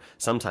PS4.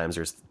 Sometimes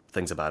there's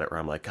things about it where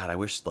I'm like, God, I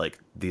wish like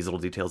these little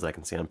details that I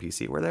can see on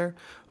PC were there,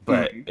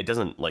 but Hmm. it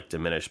doesn't like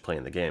diminish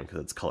playing the game because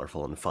it's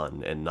colorful and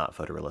fun and not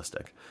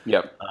photorealistic.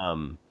 Yep.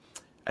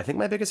 I think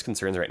my biggest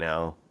concerns right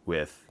now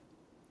with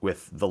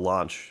the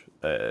launch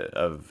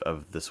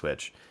of the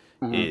Switch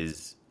Hmm.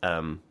 is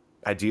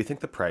I do think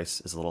the price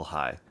is a little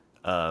high,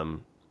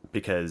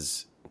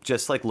 because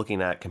just like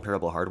looking at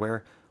comparable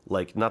hardware,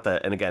 like not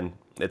that, and again,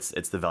 it's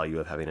the value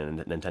of having a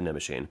Nintendo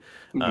machine,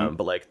 Hmm.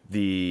 but like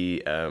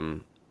the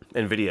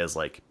Nvidia's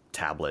like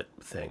tablet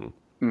thing,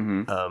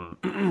 Hmm.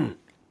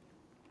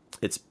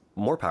 it's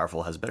more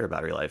powerful, has better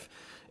battery life,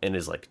 and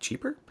is like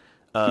cheaper.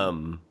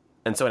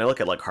 And so when I look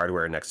at like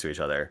hardware next to each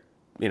other,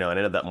 and I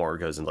know that more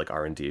goes into like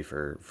R&D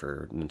for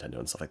Nintendo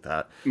and stuff like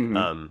that.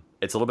 Hmm.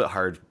 It's a little bit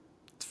hard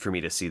for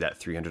me to see that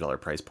 $300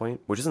 price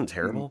point, which isn't Hmm.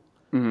 terrible.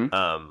 Hmm.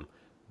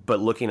 But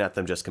looking at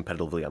them just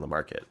competitively on the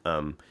market,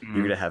 you're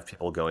Hmm. gonna have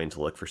people going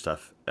to look for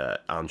stuff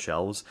on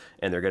shelves,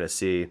 and they're gonna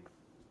see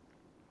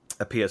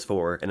a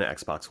PS4 and an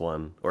Xbox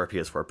One or a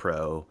PS4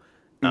 Pro,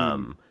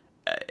 Hmm.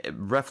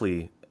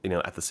 roughly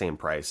at the same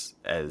price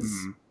as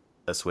Hmm.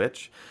 a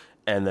Switch,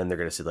 and then they're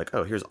going to see like,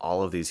 oh, here's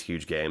all of these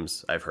huge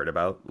games I've heard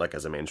about like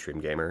as a mainstream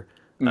gamer,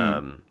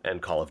 Hmm.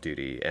 and Call of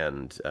Duty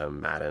and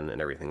Madden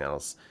and everything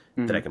else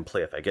that I Hmm. can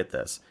play if I get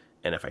this.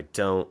 And if I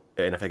don't,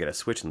 and if I get a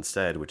Switch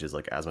instead, which is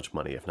like as much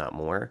money if not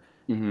more,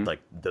 Hmm. like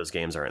those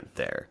games aren't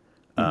there.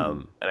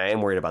 Hmm. And I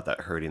am worried about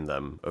that hurting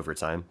them over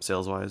time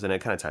sales wise, and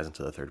it kind of ties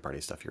into the third party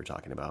stuff you were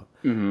talking about.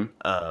 Hmm.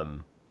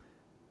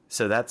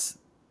 So that's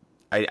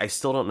I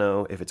still don't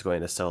know if it's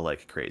going to sell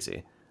like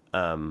crazy.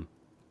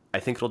 I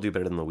think it'll do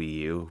better than the Wii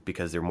U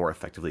because they're more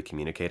effectively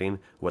communicating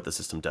what the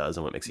system does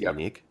and what makes it Yep.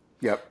 unique.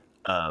 Yep.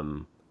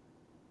 And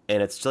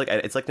it's like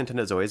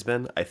Nintendo's always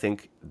been. I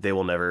think they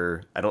will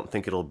never. I don't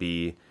think it'll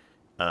be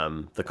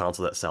the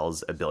console that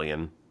sells a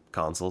billion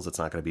consoles. It's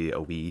not going to be a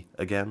Wii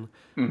again,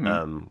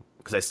 Hmm.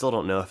 because I still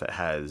don't know if it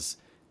has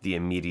the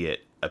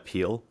immediate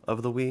appeal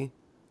of the Wii.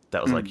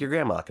 That was like Hmm. your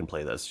grandma can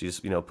play this. You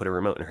just put a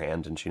remote in her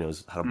hand and she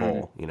knows how to Hmm.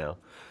 bowl.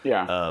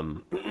 Yeah.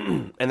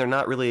 And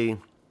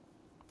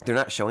they're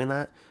not showing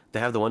that. They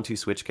have the 1-2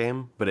 Switch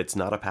game, but it's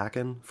not a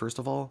pack-in, first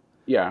of all,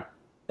 Yeah.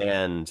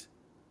 and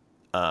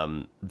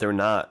they're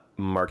not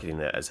marketing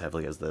it as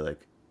heavily as they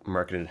like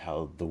marketed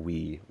how the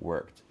Wii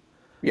worked.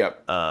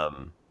 Yep.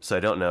 So I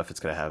don't know if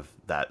it's going to have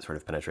that sort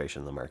of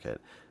penetration in the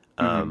market.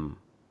 Hmm.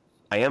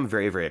 I am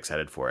very very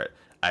excited for it.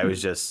 I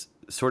was just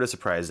sort of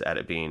surprised at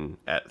it being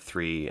at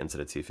 3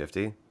 instead of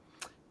 250,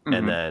 and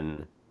Hmm.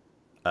 then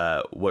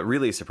what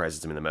really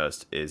surprises me the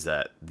most is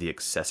that the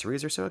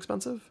accessories are so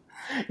expensive.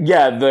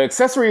 Yeah. The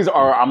accessories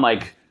are. I'm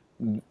like,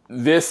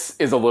 this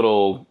is a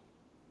little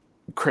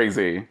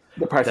crazy.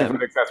 The pricing That for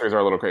the accessories are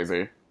a little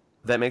crazy.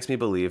 that makes me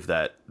believe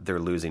that they're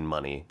losing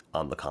money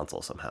on the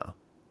console somehow.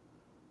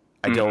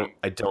 Hmm.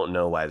 I don't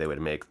know why they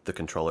would make the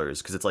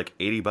controllers because it's like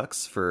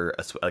 $80 for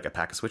like a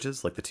pack of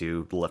switches, like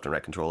the left and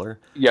right controller.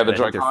 Yeah. The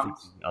And I think Joy they're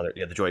Cons.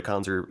 yeah, the Joy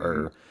Cons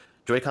are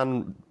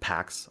Joy-Con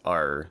packs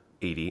are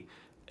 80.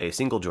 A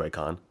single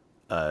Joy-Con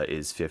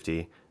is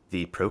 50.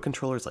 The Pro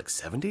controller is like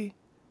 70,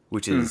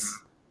 which is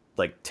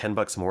like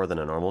 $10 more than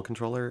a normal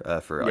controller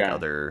for like Yeah.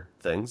 other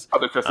things.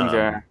 Other systems,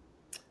 yeah.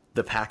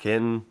 The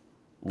pack-in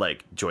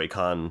like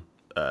Joy-Con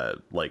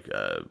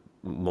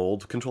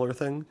mold controller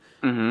thing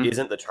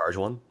isn't the charge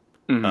one,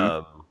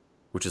 um,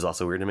 which is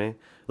also weird to me.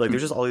 Like,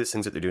 there's just all these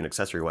things that they're doing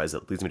accessory-wise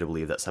that leads me to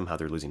believe that somehow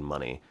they're losing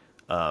money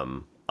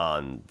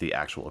on the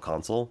actual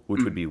console,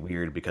 which would be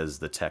weird because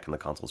the tech in the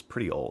console is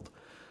pretty old.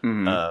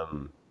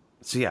 So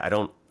yeah, I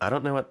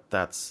don't know what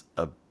that's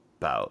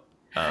about.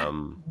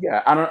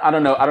 Yeah, I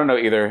don't know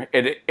either.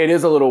 It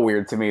is a little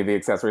weird to me. The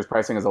accessories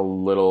pricing is a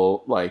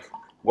little like,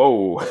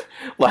 whoa,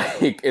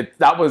 like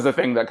that was the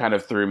thing that kind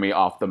of threw me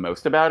off the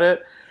most about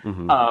it.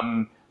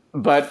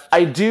 But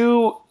I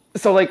do.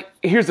 So like,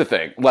 here's the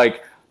thing.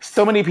 Like,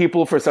 so many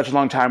people for such a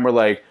long time were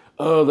like,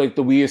 oh, like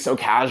the Wii is so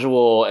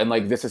casual, and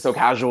like this is so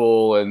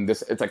casual, and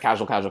this it's like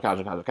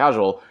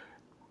casual.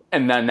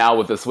 And then now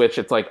with the Switch,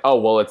 it's like, oh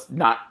well, it's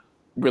not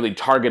really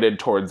targeted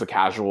towards the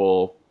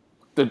casual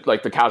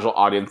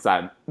audience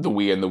that the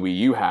Wii and the Wii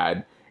U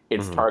had.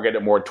 It's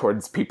targeted more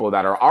towards people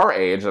that are our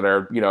age, that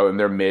are, you know, in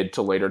their mid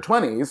to later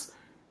 20s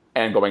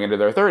and going into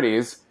their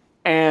 30s.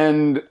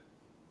 And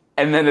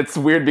then it's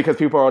weird because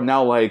people are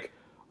now like,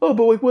 oh,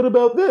 but like, what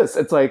about this?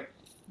 It's like,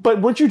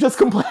 but weren't you just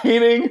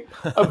complaining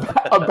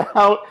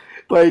about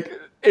like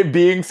it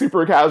being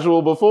super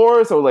casual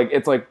before? So like,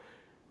 it's like,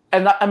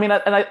 and I mean,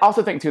 and I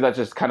also think too that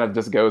just kind of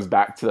just goes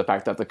back to the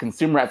fact that the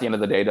consumer at the end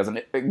of the day doesn't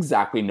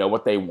exactly know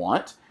what they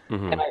want,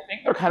 and I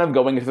think they're kind of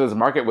going into this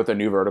market with a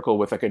new vertical,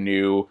 with like a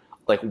new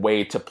like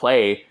way to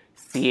play,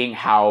 seeing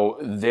how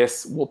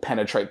this will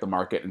penetrate the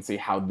market and see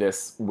how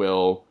this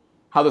will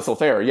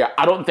fare. Yeah,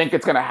 I don't think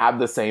it's going to have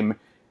the same.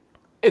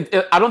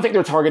 I don't think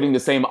they're targeting the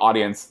same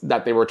audience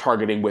that they were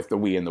targeting with the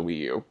Wii and the Wii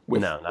U.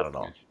 No, not at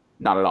all.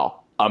 Not at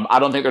all. I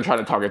don't think they're trying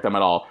to target them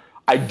at all.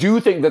 I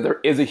do think that there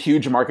is a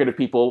huge market of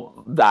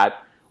people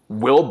that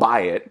will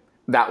buy it,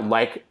 that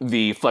like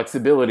the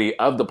flexibility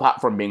of the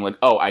platform being like,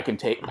 oh, I can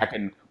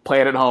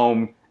play it at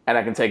home and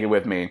I can take it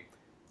with me.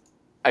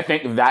 I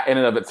think that in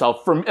and of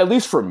itself, at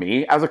least for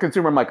me as a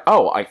consumer, I'm like,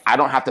 oh, I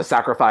don't have to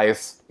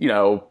sacrifice, you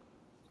know,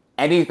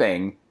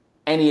 anything,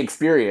 any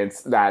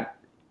experience that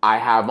I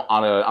have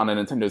on a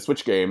Nintendo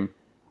Switch game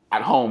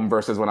at home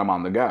versus when I'm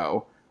on the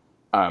go.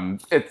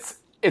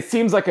 It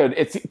seems like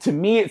to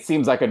me it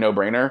seems like a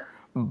no-brainer,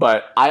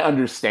 but I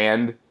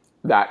understand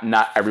that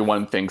not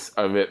everyone thinks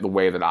of it the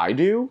way that I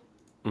do.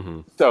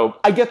 So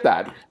I get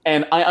that,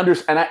 and I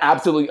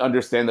absolutely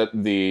understand that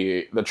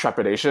the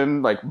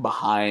trepidation like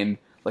behind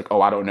like,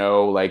 oh, I don't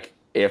know like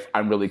if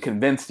I'm really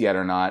convinced yet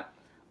or not.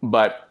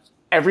 But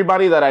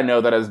everybody that I know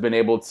that has been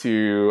able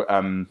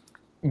to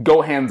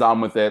go hands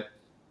on with it,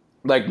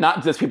 like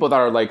not just people that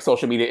are like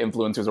social media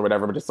influencers or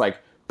whatever, but just like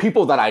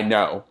people that I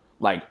know,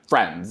 like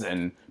friends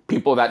and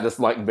people that just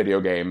like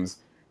video games,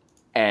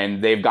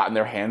 and they've gotten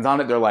their hands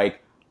on it, they're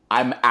like,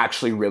 I'm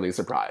actually really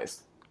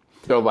surprised.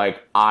 So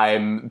like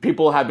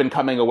people have been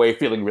coming away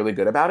feeling really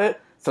good about it.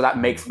 So that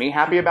makes me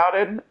happy about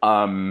it.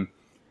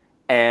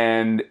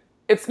 And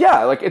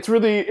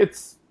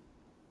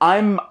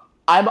I'm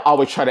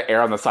always trying to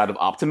err on the side of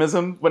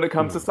optimism when it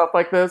comes to stuff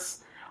like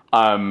this.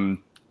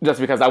 Just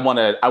because I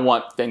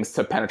want things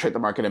to penetrate the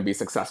market and be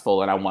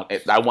successful. And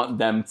I want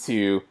them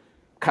to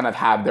kind of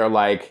have their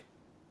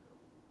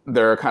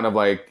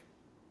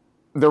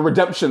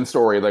redemption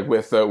story, like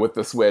with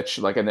the Switch,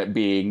 like, and it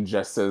being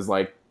just as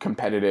like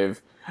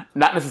competitive,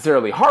 not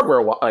necessarily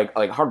hardware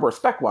like hardware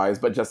spec wise,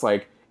 but just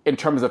like in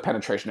terms of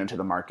penetration into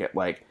the market,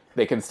 like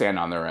they can stand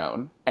on their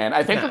own. And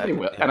I think that they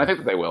will. Yeah. And I think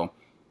that they will.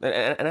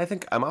 And I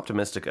think I'm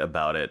optimistic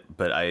about it,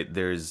 but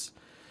there's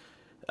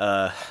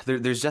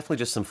definitely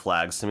just some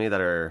flags to me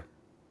that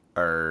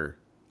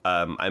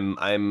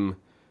I'm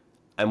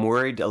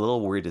worried, a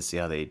little worried to see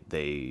how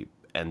they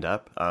end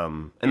up.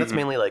 And that's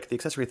mainly like the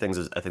accessory things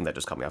is a thing that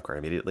just caught me off guard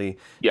immediately.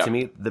 Yeah. To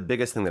me, the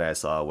biggest thing that I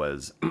saw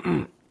was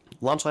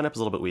launch lineup is a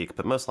little bit weak,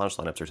 but most launch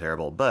lineups are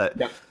terrible. But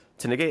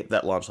to negate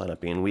that launch lineup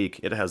being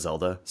weak, it has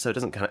Zelda, so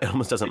it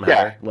almost doesn't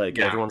matter.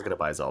 Everyone's gonna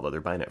buy Zelda;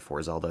 they're buying it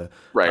for Zelda.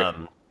 Right.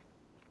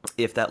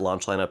 If that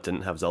launch lineup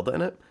didn't have Zelda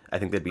in it, I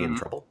think they'd be in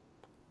trouble.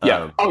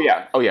 Yeah. Oh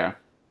yeah.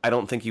 I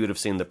don't think you would have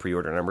seen the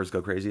pre-order numbers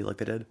go crazy like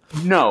they did.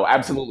 No,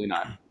 absolutely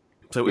not.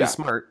 So it was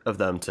smart of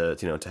them to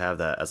have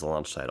that as a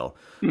launch title.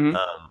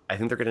 I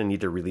think they're going to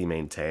need to really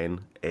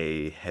maintain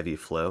a heavy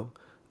flow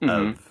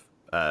of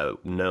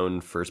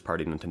known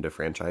first-party Nintendo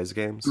franchise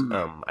games.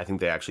 I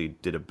think they actually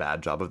did a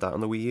bad job of that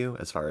on the Wii U,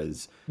 as far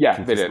as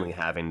consistently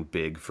having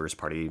big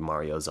first-party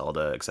Mario,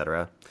 Zelda,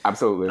 etc.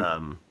 Absolutely.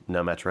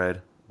 No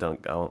Metroid. I'm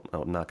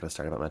not going to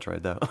start about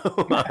Metroid though.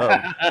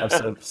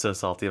 I'm so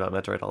salty about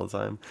Metroid all the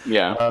time.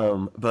 Yeah.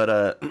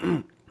 But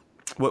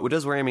what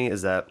does worry me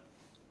is that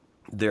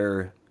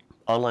their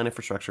online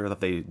infrastructure that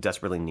they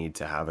desperately need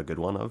to have a good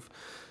one of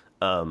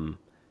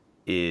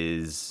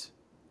it's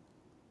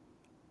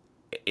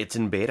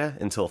in beta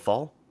until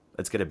fall.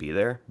 It's going to be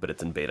there, but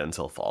it's in beta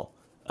until fall,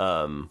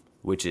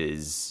 which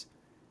is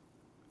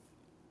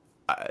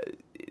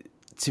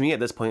to me at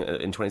this point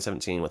in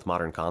 2017 with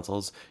modern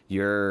consoles,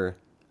 your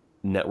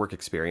network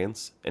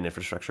experience and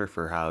infrastructure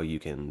for how you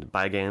can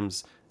buy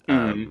games,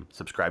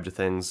 subscribe to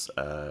things,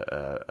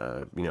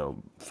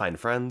 find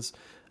friends,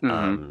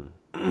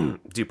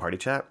 do party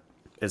chat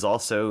is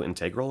also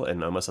integral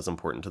and almost as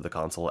important to the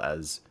console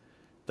as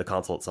the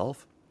console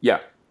itself. Yeah.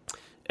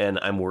 And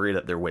I'm worried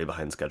that they're way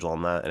behind schedule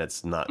on that, and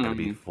it's not going to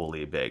be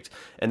fully baked.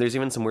 And there's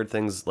even some weird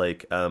things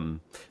like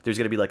there's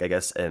going to be like, I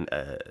guess, an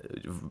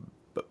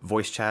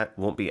voice chat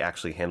won't be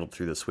actually handled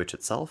through the Switch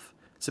itself.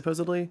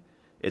 Supposedly,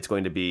 it's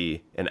going to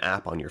be an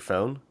app on your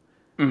phone,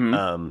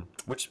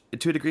 which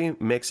to a degree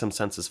makes some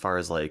sense as far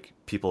as like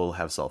people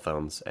have cell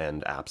phones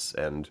and apps,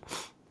 and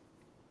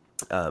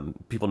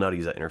people know how to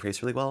use that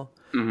interface really well.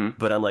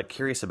 But I'm like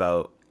curious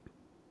about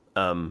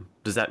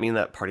does that mean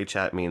that party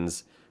chat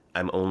means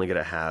I'm only going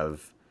to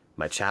have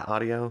my chat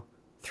audio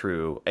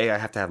through A, I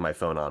have to have my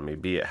phone on me,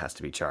 B, it has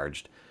to be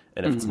charged,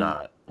 and if it's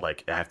not,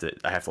 like I have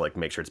to like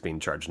make sure it's being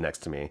charged next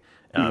to me.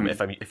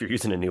 If you're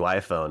using a new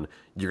iPhone,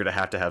 you're gonna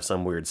have to have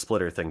some weird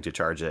splitter thing to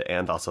charge it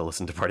and also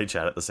listen to party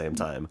chat at the same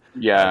time.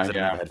 Yeah, 'cause I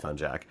don't have a headphone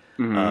jack.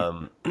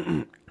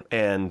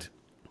 And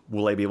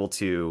will I be able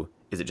to?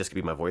 Is it just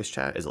gonna be my voice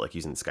chat? Is it like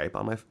using Skype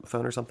on my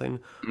phone or something,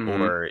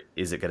 or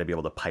is it gonna be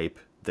able to pipe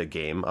the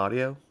game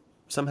audio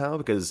somehow?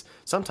 Because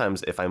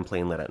sometimes if I'm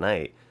playing late at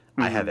night,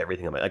 I have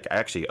everything on my, like I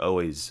actually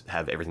always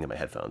have everything in my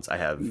headphones. I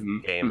have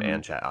game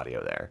and chat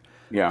audio there.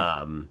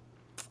 Yeah.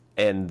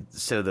 And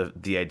so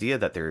the idea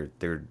that they're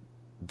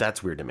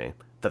that's weird to me,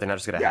 that they're not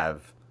just gonna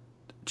have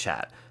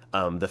chat.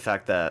 The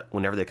fact that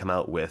whenever they come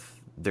out with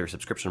their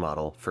subscription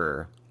model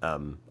for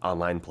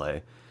online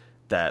play,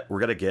 that we're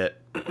gonna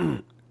get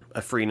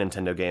a free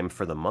Nintendo game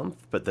for the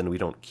month, but then we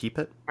don't keep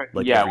it.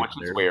 Like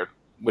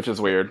Which is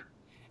weird.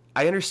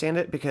 I understand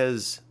it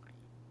because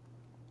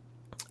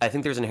I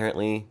think there's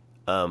inherently,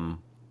 and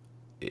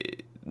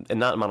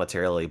not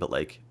monetarily, but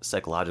like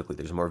psychologically,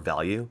 there's more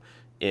value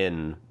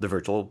in the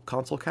virtual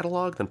console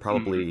catalog than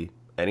probably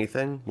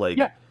anything. Like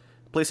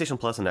PlayStation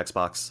Plus and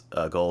Xbox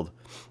Gold,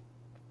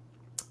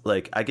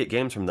 like I get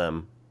games from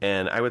them,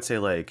 and I would say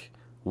like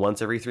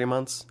once every 3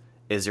 months,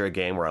 is there a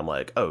game where I'm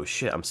like, oh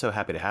shit, I'm so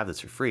happy to have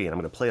this for free, and I'm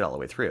going to play it all the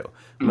way through.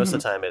 Most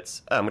of the time,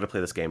 it's I'm going to play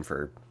this game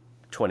for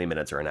 20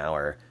 minutes or an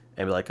hour,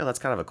 and be like, oh, that's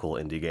kind of a cool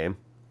indie game,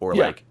 or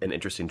like an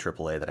interesting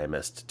AAA that I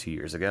missed 2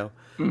 years ago.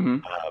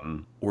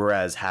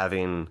 Whereas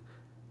having,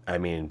 I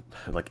mean,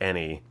 like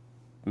any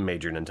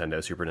major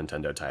Nintendo, Super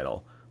Nintendo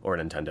title or a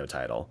Nintendo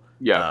title,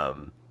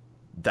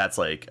 that's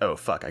like, oh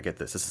fuck, I get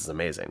this. This is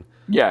amazing.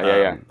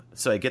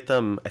 So I get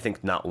them, I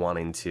think, not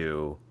wanting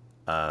to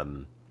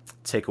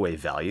take away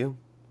value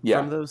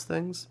from those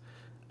things.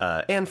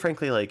 And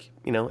frankly, like,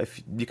 you know,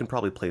 if you can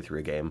probably play through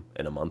a game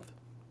in a month,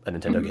 a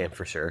Nintendo game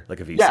for sure, like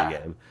a VC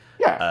game.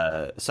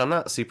 So I'm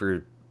not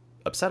super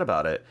upset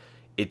about it.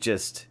 It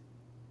just,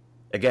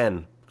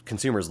 again,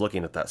 consumers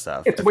looking at that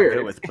stuff. It's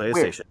weird. With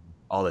PlayStation,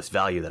 all this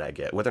value that I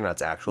get, whether or not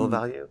it's actual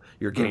value,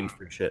 you're getting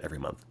free shit every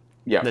month.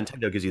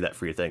 Nintendo gives you that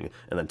free thing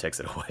and then takes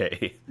it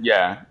away.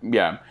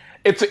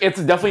 It's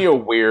definitely a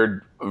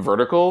weird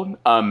vertical.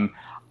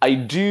 I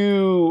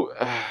do.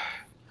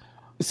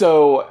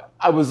 So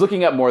I was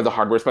looking at more of the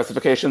hardware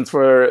specifications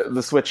for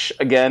the Switch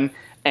again,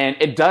 and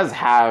it does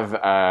have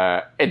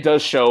it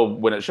does show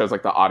when it shows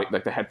like the audio,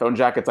 like the headphone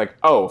jack. It's like,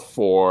 oh,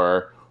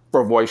 for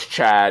voice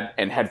chat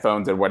and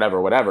headphones and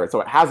whatever. So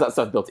it has that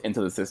stuff built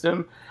into the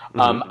system.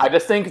 I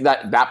just think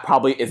that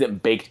probably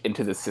isn't baked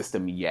into the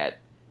system yet.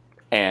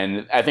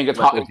 And I think it's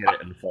probably get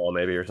it in fall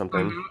maybe or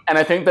something. And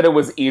I think that it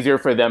was easier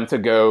for them to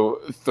go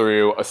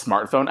through a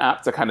smartphone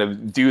app to kind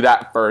of do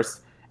that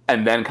first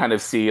and then kind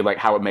of see like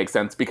how it makes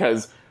sense.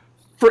 Because,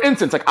 for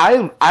instance, like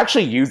I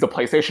actually use the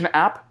PlayStation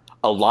app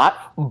a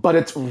lot, but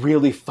it's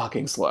really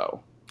fucking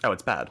slow. Oh,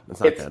 it's bad. It's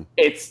not good.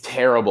 It's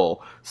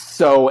terrible.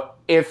 So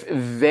if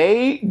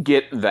they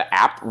get the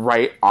app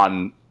right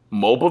on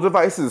mobile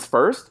devices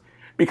first,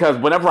 because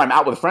whenever I'm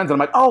out with friends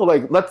and I'm like, oh,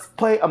 like let's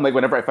play. I'm like,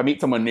 if I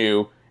meet someone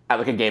new at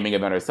like a gaming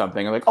event or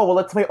something, I'm like, oh, well,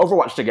 let's play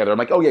Overwatch together. I'm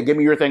like, oh yeah, give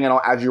me your thing and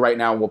I'll add you right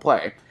now and we'll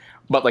play.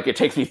 But like it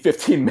takes me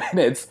 15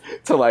 minutes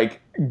to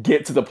like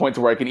get to the point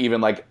to where I can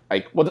even like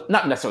well,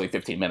 not necessarily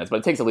 15 minutes, but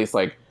it takes at least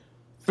like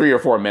 3 or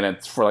 4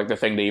 minutes for like the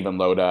thing to even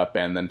load up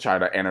and then try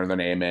to enter the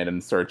name in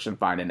and search and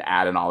find and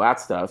add and all that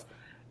stuff.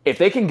 If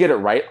they can get it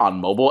right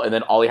on mobile and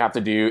then all you have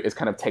to do is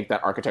kind of take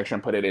that architecture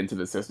and put it into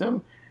the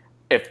system,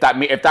 if that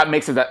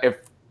makes it that if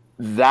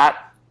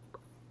that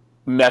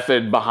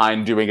method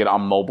behind doing it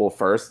on mobile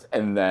first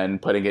and then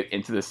putting it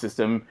into the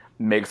system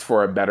makes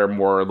for a better,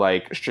 more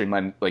like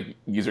streamlined like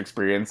user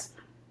experience,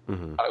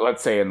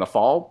 let's say in the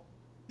fall,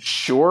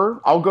 sure,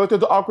 I'll go through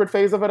the awkward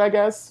phase of it, I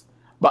guess.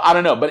 But I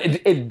don't know. But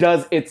it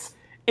does.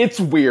 It's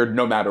weird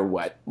no matter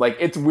what. Like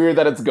it's weird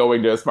that it's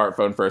going to a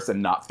smartphone first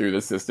and not through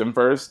the system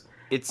first.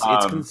 It's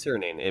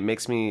concerning. It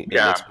makes me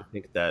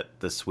think that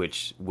the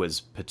Switch was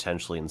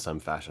potentially in some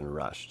fashion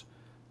rushed.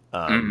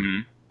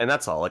 And And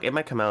that's all. Like, it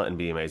might come out and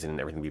be amazing and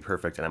everything be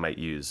perfect, and I might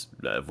use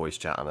voice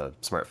chat on a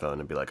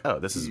smartphone and be like, oh,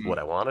 this is what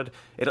I wanted.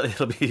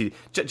 It'll be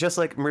just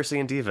like Mercy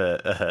and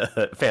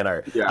Diva fan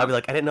art. Yeah. I'll be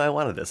like, I didn't know I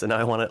wanted this, and now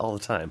I want it all the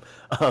time.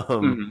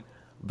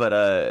 But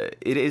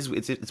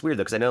it's weird,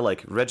 though, because I know,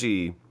 like,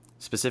 Reggie,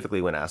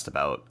 specifically when asked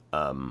about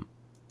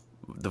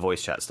the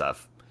voice chat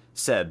stuff,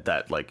 said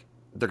that, like,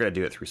 they're going to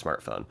do it through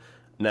smartphone.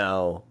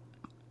 Now,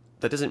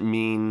 that doesn't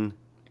mean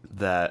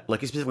that,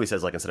 like, he specifically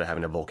says, like, instead of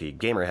having a bulky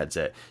gamer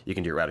headset, you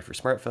can do it right off your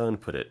smartphone,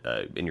 put it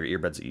in your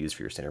earbuds that you use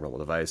for your standard mobile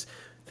device.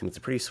 I think it's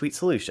a pretty sweet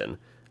solution.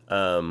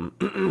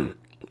 And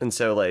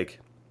so, like,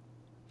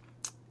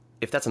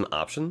 if that's an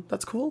option,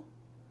 that's cool.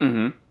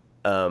 And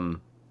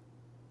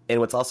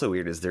what's also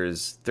weird is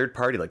there's third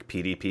party, like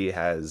PDP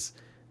has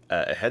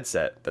a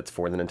headset that's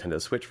for the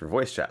Nintendo Switch for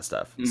voice chat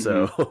stuff.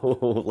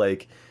 So,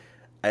 like,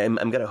 I'm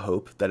gonna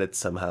hope that it's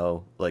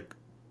somehow, like,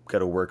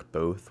 gonna work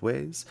both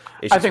ways.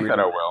 It's I just think weird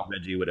that it will.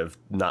 Reggie would have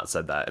not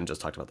said that and just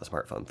talked about the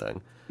smartphone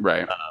thing.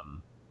 Right.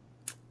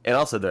 And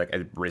also, like,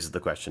 it raises the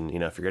question, you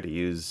know, if you're going to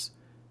use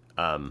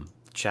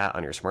chat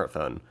on your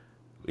smartphone,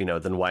 you know,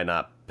 then why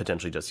not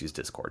potentially just use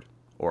Discord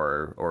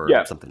or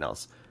something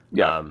else?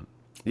 Yeah.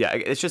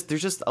 It's just,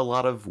 there's just a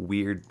lot of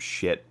weird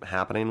shit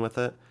happening with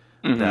it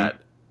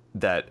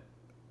that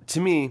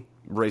to me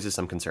raises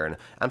some concern.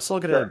 I'm still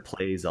going to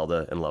play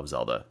Zelda and love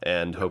Zelda,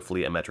 and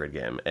hopefully a Metroid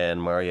game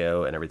and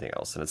Mario and everything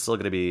else. And it's still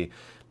going to be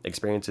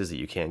experiences that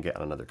you can't get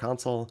on another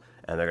console,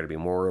 and they're going to be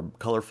more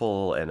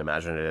colorful and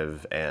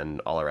imaginative and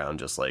all around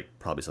just, like,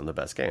 probably some of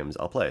the best games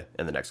I'll play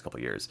in the next couple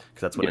of years,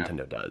 because that's what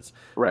Nintendo does.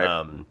 Right.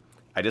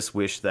 I just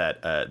wish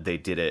that they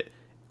did it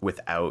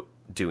without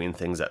doing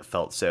things that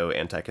felt so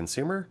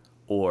anti-consumer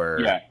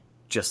or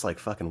just, like,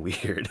 fucking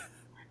weird.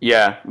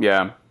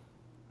 Yeah.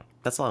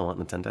 That's all I want,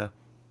 Nintendo.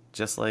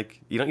 Just,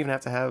 like, you don't even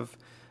have to have,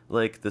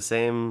 like, the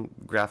same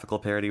graphical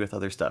parity with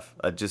other stuff.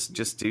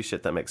 Just do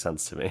shit that makes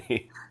sense to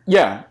me.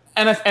 Yeah,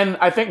 and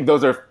I think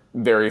those are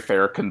very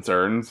fair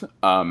concerns.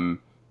 I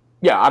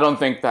don't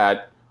think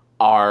that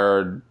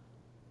our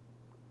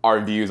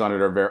views on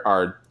it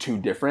are too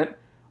different.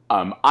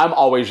 I'm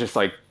always just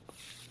like,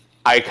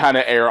 I kind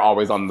of err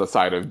always on the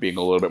side of being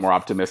a little bit more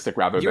optimistic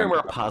rather than... You're a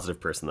more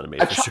positive person than me,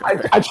 for sure.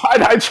 I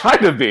try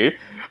to be.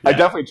 Yeah. I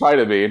definitely try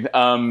to be.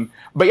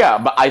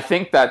 But I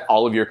think that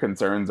all of your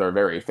concerns are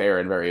very fair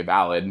and very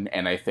valid.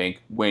 And I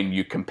think when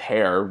you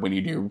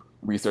do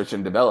research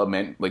and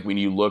development, like when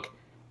you look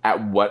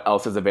at what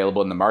else is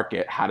available in the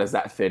market, how does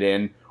that fit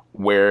in?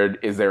 Where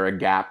is there a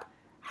gap?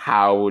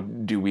 How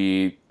do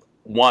we,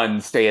 one,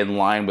 stay in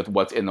line with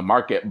what's in the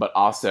market, but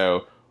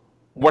also,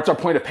 what's our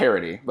point of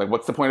parity? Like,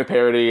 what's the point of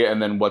parity,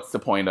 and then what's the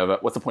point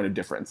of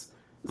difference?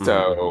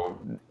 So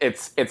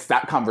it's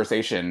that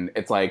conversation.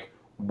 It's like,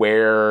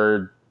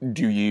 what's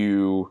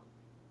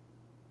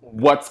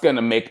going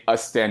to make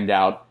us stand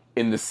out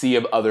in the sea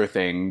of other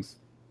things?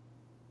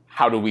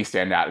 How do we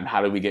stand out, and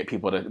how do we get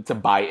people to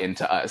buy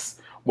into us?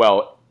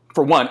 Well,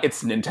 for one,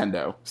 it's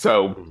Nintendo.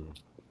 So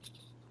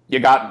you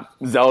got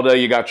Zelda,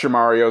 you got your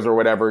Marios or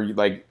whatever,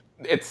 like,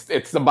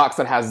 it's the box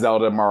that has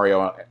Zelda,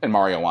 Mario, and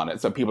Mario on it.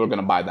 So people are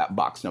going to buy that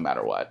box no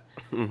matter what.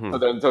 So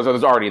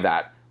there's already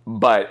that.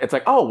 But it's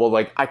like, oh, well,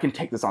 like, I can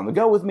take this on the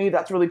go with me.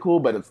 That's really cool.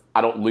 But I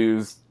don't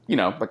lose, you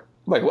know,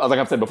 like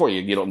I've said before,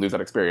 you don't lose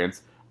that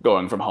experience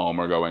going from home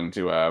or going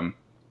to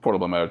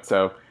portable mode.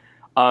 So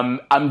I'm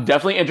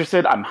definitely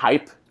interested. I'm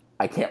hype.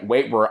 I can't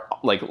wait. We're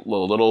like a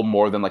little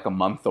more than like a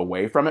month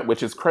away from it,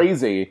 which is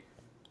crazy.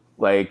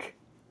 Like,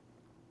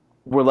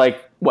 we're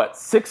like, what,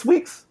 6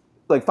 weeks?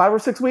 Like 5 or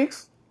 6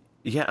 weeks?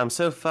 Yeah, I'm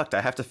so fucked.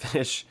 I have to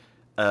finish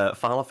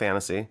Final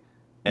Fantasy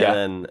and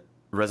then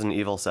Resident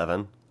Evil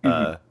 7.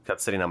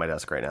 That's sitting on my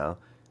desk right now.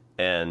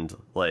 And,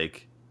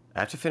 like,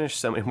 I have to finish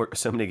so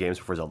many games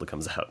before Zelda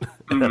comes out.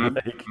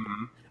 Like,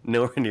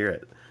 nowhere near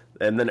it.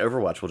 And then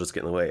Overwatch will just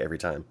get in the way every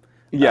time.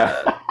 Yeah.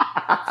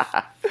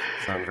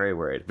 So I'm very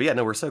worried. But yeah,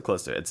 no, we're so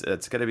close to it.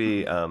 It's going to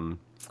be...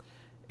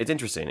 it's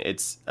interesting.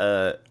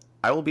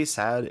 I will be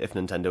sad if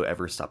Nintendo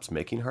ever stops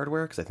making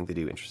hardware, because I think they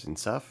do interesting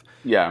stuff.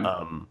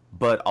 Yeah.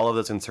 But all of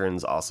those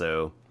concerns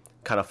also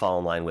kind of fall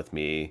in line with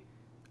me.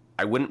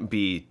 I wouldn't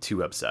be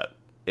too upset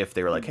if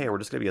they were like, hey, we're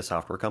just going to be a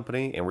software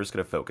company, and we're just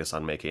going to focus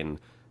on making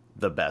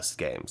the best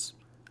games.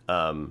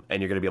 And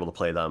you're going to be able to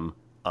play them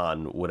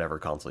on whatever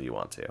console you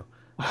want to.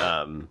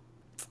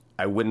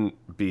 I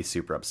wouldn't be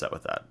super upset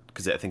with that,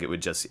 because I think it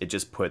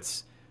just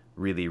puts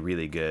really,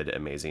 really good,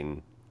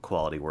 amazing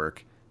quality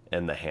work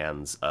in the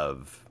hands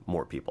of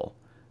more people.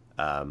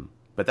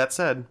 But that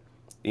said,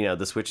 you know,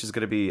 the Switch is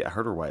going to be,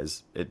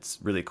 hardware-wise, it's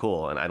really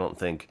cool, and I don't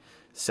think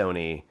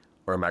Sony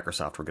or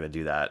Microsoft were going to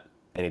do that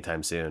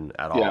anytime soon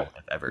at all,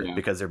 if ever,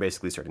 because they're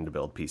basically starting to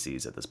build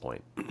PCs at this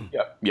point.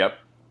 Yep.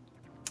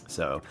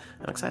 So,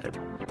 I'm excited.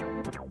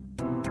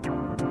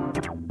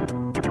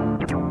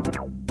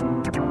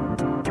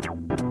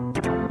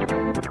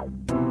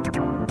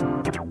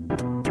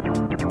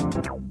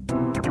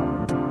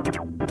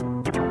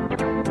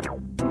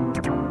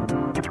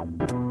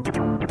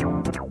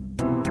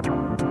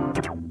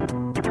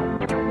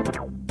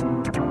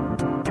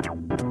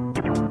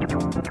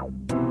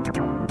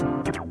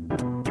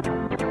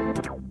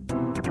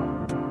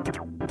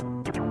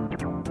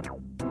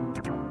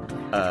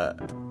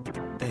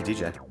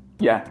 TJ,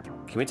 Yeah.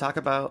 can we talk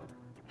about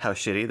how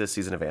shitty this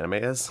season of anime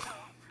is?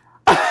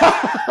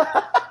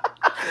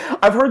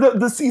 I've heard that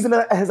this season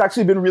has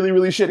actually been really,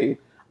 really shitty.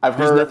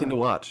 There's nothing to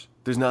watch.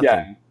 There's nothing.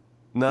 Yeah.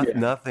 Yeah.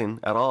 Nothing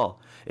at all.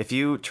 If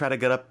you try to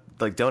get up,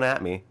 like, don't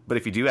at me, but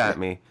if you do at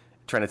me,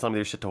 trying to tell me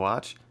there's shit to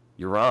watch,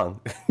 you're wrong.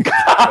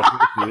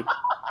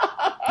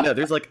 No,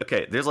 here's what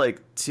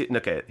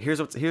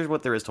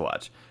there is to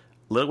watch.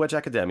 Little Witch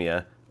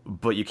Academia,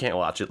 but you can't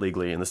watch it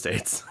legally in the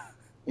States.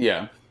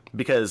 Yeah.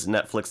 Because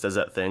Netflix does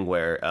that thing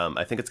where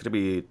I think it's going to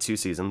be 2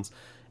 seasons,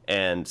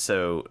 and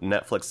so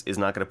Netflix is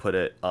not going to put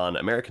it on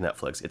American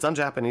Netflix. It's on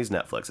Japanese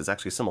Netflix. It's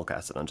actually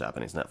simulcasted on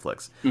Japanese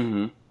Netflix.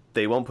 Mm-hmm.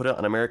 They won't put it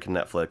on American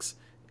Netflix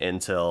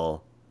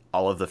until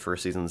all of the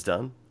first season's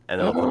done, and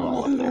then they'll put it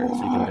all up there so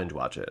you can binge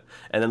watch it.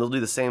 And then they'll do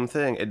the same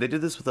thing. They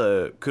did this with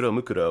a Kuro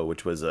Mukuro,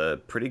 which was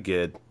a pretty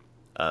good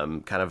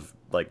kind of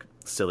like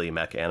silly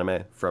mech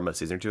anime from a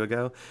season or 2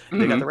 ago. Mm-hmm.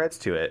 They got the rights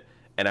to it,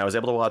 and I was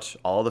able to watch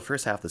all the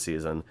first half of the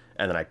season,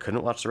 and then I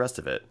couldn't watch the rest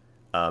of it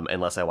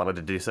unless I wanted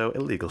to do so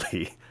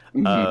illegally.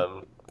 Mm-hmm.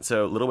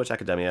 So Little Witch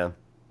Academia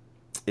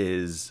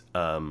is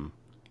really,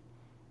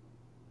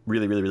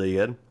 really, really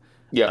good.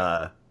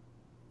 Yeah.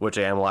 Which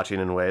I am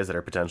watching in ways that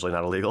are potentially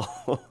not illegal,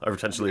 or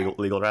potentially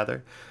legal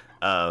rather,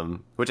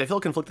 which I feel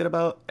conflicted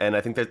about. And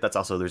I think that's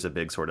also, there's a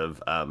big sort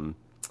of,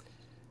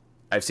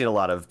 I've seen a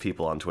lot of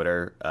people on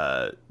Twitter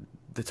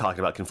talking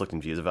about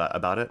conflicting views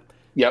about it.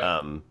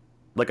 Yeah.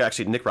 Like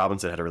actually Nick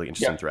Robinson had a really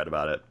interesting thread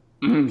about it.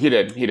 Mm-hmm. He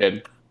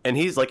did. And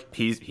he's like,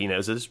 he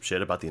knows his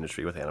shit about the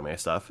industry with anime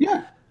stuff.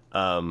 Yeah.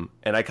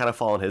 And I kind of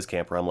fall in his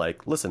camp where I'm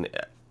like, listen,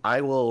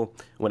 I will,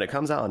 when it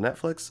comes out on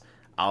Netflix,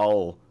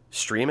 I'll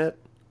stream it,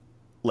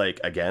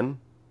 like, again,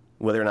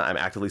 whether or not I'm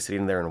actively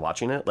sitting there and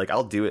watching it. Like,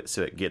 I'll do it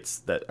so it gets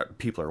that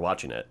people are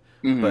watching it.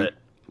 Mm-hmm. But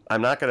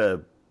I'm not going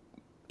to,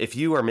 if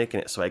you are making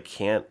it so I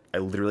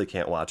literally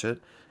can't watch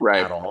it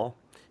at all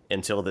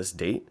until this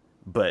date,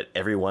 but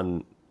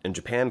everyone in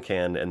Japan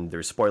can, and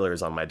there's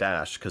spoilers on my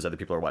dash because other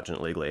people are watching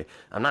it legally,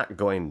 I'm not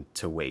going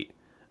to wait.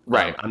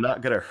 Right. I'm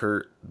not going to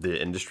hurt the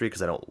industry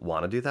because I don't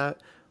want to do that,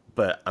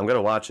 but I'm going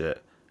to watch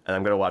it, and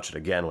I'm going to watch it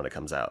again when it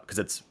comes out because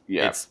it's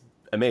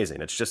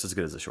amazing. It's just as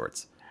good as the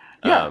shorts.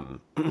 Yeah.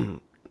 And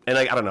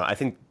I don't know. I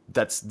think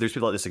there's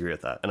people that disagree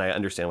with that, and I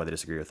understand why they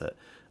disagree with it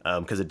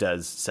because it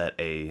does set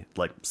a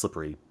like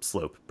slippery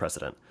slope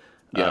precedent.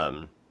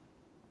 Yeah.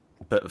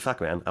 But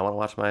fuck, man, I want to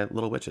watch my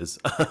Little Witches.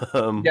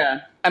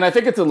 Yeah, and I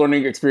think it's a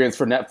learning experience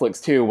for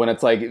Netflix too. When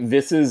it's like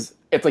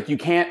it's like you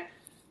can't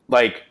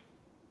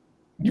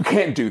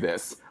do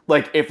this.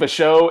 Like if a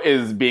show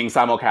is being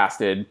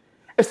simulcasted,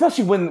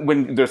 especially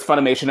when there's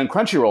Funimation and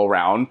Crunchyroll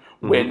around,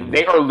 when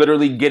they are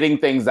literally getting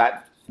things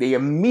that they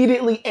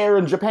immediately air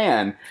in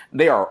Japan,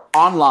 they are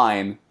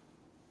online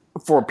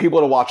for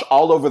people to watch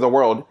all over the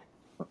world,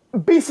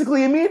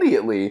 basically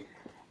immediately.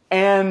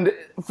 And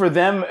for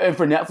them and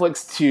for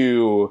Netflix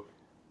to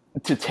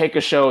take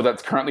a show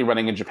that's currently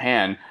running in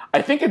Japan,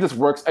 I think it just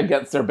works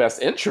against their best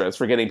interest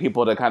for getting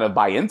people to kind of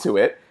buy into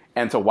it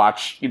and to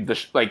watch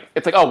it's like,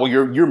 oh, well,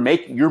 you're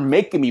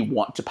making me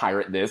want to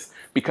pirate this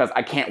because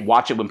I can't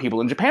watch it when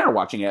people in Japan are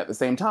watching it at the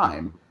same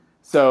time.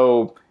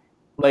 So,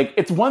 like,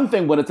 it's one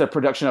thing when it's a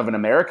production of an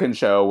American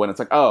show, when it's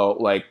like, oh,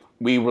 like,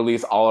 we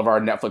release all of our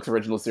Netflix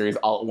original series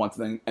all at once,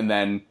 and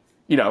then,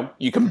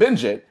 you can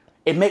binge it.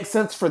 It makes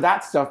sense for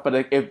that stuff,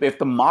 but if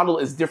the model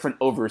is different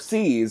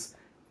overseas,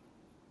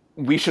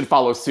 we should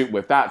follow suit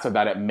with that so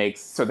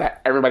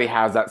that everybody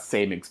has that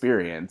same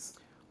experience.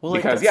 Well,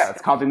 because,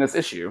 it's causing this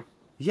issue.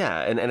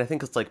 Yeah, and I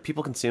think it's like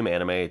people consume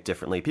anime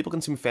differently. People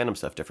consume fandom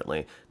stuff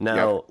differently.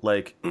 Now,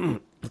 like,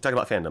 let's talk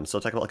about fandom. So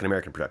talk about like an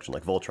American production,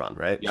 like Voltron,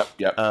 right? Yep.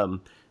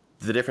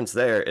 The difference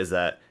there is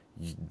that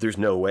there's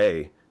no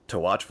way to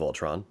watch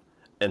Voltron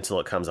until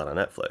it comes out on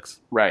Netflix.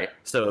 Right.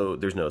 So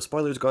there's no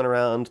spoilers going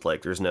around.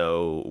 Like, there's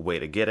no way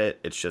to get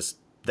it. It's just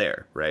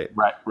there, right?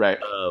 Right.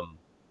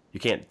 You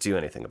can't do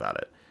anything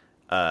about it.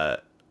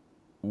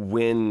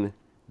 When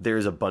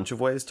there's a bunch of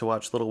ways to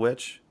watch Little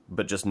Witch,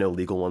 but just no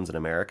legal ones in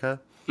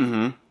America,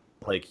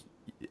 like,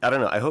 I don't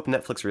know. I hope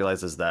Netflix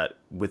realizes that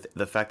with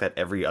the fact that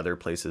every other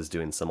place is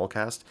doing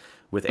simulcast.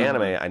 With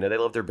anime, I know they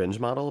love their binge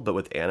model, but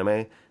with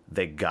anime,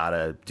 they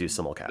gotta do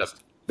simulcast.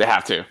 They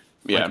have to.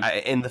 Yeah.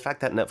 Like, and the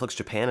fact that Netflix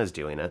Japan is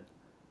doing it,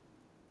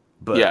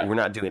 but we're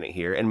not doing it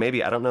here. And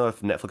maybe, I don't know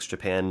if Netflix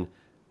Japan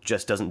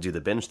just doesn't do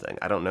the binge thing.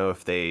 I don't know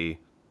if they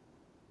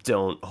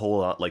don't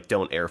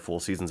don't air full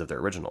seasons of their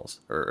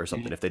originals or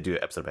something, if they do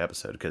episode by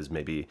episode, because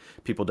maybe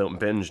people don't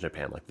binge in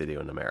Japan like they do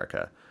in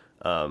America.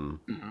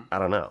 I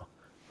don't know.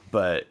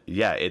 But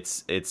yeah,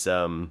 it's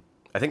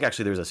I think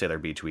actually there was a Sailor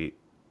B tweet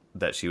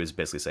that she was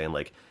basically saying,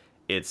 like,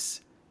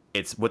 it's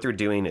what they're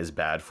doing is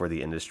bad for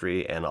the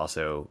industry and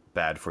also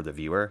bad for the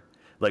viewer.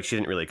 Like, she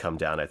didn't really come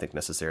down, I think,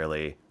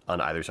 necessarily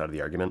on either side of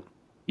the argument.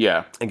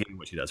 Yeah. And given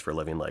what she does for a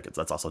living, like,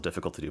 that's also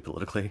difficult to do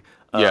politically.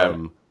 Yeah.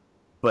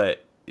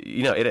 But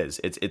it is.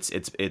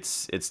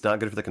 It's not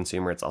good for the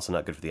consumer. It's also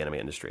not good for the anime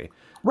industry.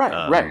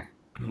 Right. Right.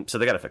 So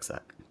they got to fix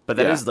that. But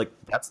that is like,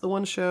 that's the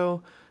one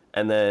show.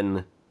 And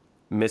then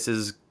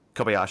Mrs.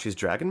 Kobayashi's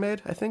Dragon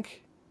Maid, I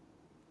think.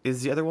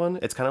 is the other one.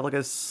 It's kind of like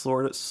a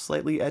sort of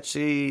slightly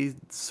ecchi,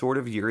 sort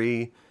of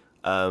Yuri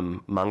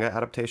manga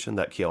adaptation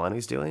that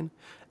KyoAni's doing.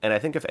 And I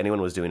think if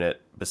anyone was doing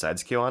it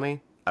besides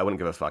KyoAni, I wouldn't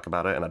give a fuck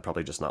about it, and I'd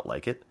probably just not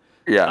like it.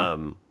 Yeah.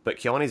 But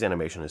KyoAni's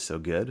animation is so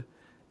good,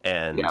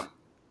 and Yeah.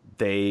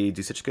 they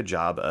do such a good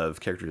job of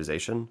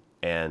characterization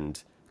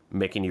and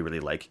making you really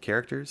like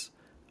characters,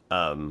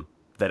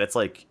 that it's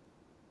like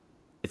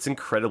it's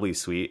incredibly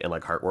sweet and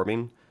like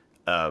heartwarming.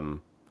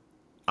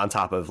 On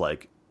top of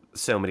like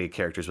so many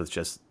characters with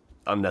just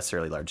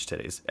unnecessarily large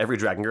titties. Every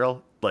dragon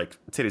girl, like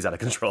titties out of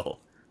control.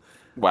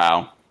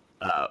 Wow.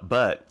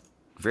 But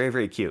very,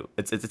 very cute.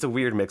 It's a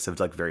weird mix of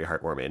like very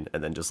heartwarming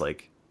and then just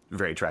like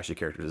very trashy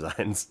character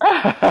designs.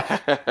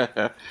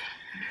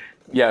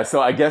 Yeah,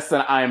 so I guess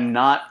that I'm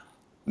not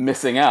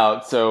missing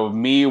out. So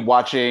me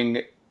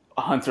watching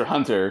Hunter x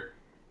Hunter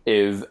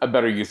is a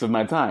better use of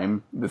my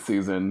time this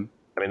season.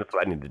 I mean, that's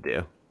what I need to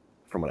do,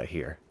 from what I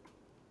hear.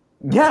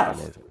 Yeah.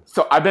 Amazing.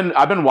 So I've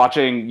been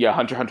watching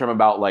Hunter x Hunter. I'm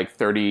about like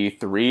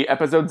 33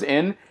 episodes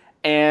in,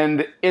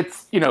 and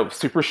it's,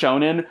 super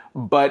shonen,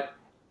 but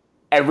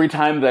every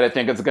time that I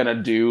think it's gonna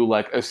do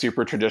like a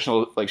super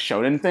traditional like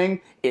shonen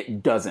thing,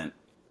 it doesn't.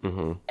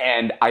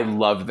 And I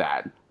love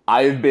that.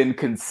 I've been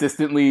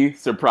consistently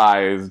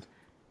surprised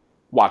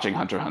watching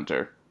Hunter x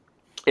Hunter.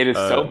 It is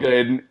so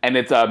good, and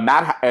it's a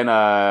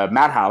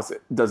Madhouse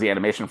does the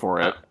animation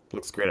for it.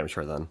 Looks great, I'm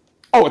sure, then.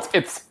 Oh,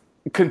 it's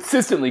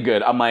consistently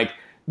good. I'm like,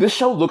 this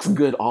show looks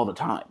good all the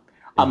time.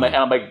 I'm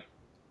like,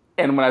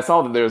 and when I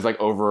saw that there's like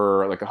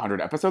over like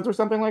 100 episodes or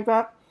something like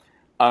that,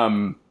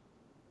 I'm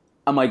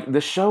like,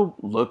 this show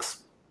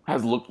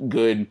has looked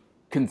good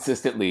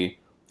consistently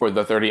for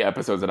the 30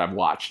 episodes that I've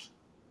watched.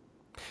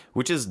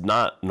 Which is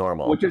not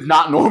normal. Which is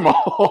not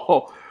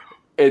normal.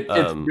 It's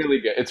really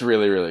good. It's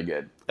really, really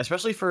good.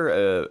 Especially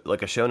for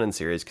like a shonen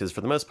series, because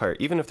for the most part,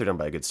 even if they're done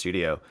by a good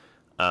studio,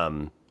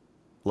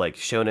 like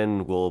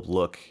shonen will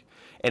look,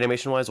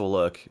 animation-wise will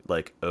look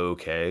like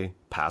okay,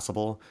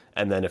 passable,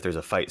 and then if there's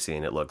a fight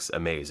scene, it looks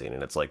amazing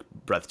and it's like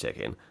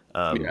breathtaking.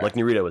 Like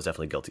Naruto was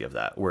definitely guilty of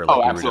that, where like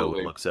Naruto absolutely.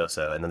 would look so,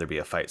 and then there'd be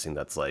a fight scene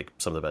that's like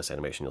some of the best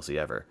animation you'll see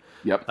ever.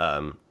 Yep.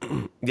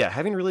 Yeah,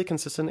 having really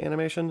consistent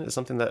animation is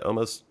something that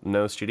almost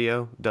no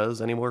studio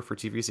does anymore for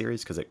TV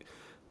series because it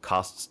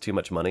costs too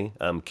much money.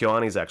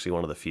 KyoAni is actually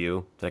one of the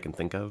few that I can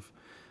think of.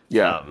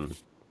 Yeah.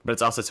 But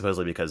it's also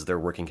supposedly because their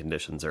working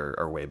conditions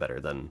are way better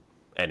than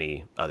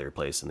any other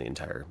place in the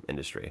entire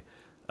industry.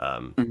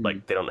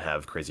 Like they don't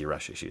have crazy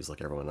rush issues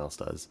like everyone else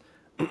does.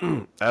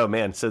 Oh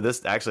man, so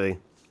this actually,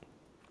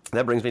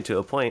 that brings me to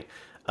a point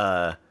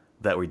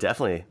that we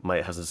definitely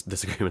might have some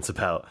disagreements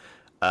about.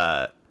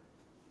 I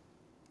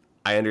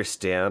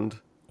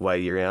understand why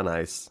Yuri on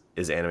Ice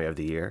is anime of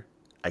the year.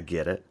 I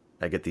get it.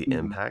 I get the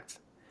impact.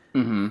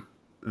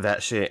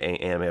 That shit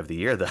ain't anime of the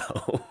year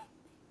though.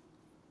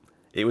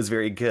 It was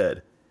very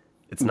good.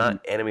 It's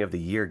not anime of the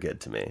year good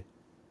to me.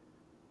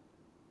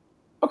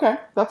 Okay,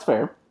 that's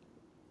fair.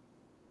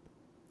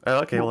 Oh,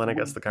 okay. Well, then I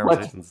guess the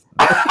conversation's.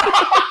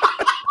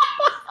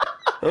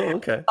 Oh,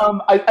 okay.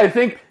 I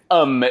think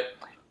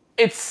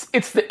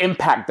it's the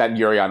impact that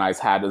Yuri on Ice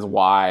had is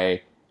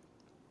why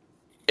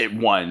it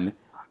won.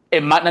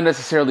 It might not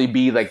necessarily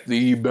be like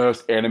the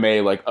best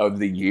anime like of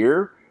the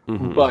year,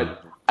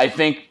 but I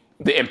think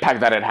the impact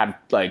that it had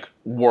like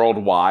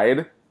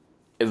worldwide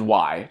is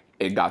why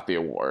it got the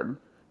award.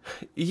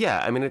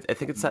 Yeah, I mean, I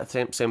think it's that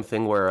same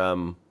thing where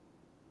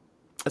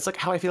it's like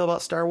how I feel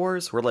about Star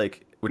Wars, where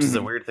like, which is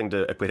a weird thing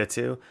to equate it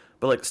to,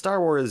 but like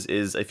Star Wars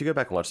is, if you go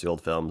back and watch the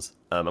old films,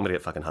 I'm gonna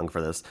get fucking hung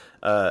for this.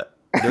 They're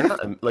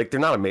not like they're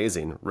not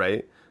amazing,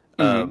 right?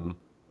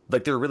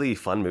 Like they're really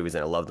fun movies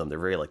and I love them. They're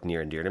very like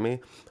near and dear to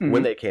me.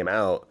 When they came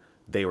out,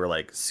 they were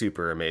like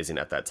super amazing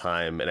at that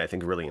time, and I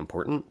think really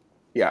important.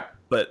 Yeah.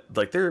 But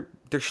like they're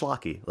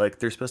schlocky, like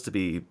they're supposed to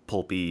be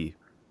pulpy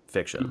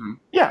fiction.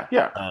 Yeah.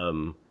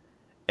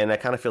 And I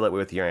kind of feel that way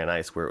with Yuri on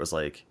Ice, where it was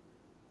like,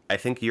 I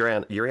think Yuri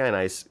on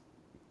Ice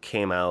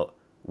came out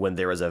when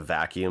there was a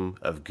vacuum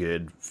of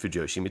good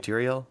Fujoshi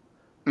material.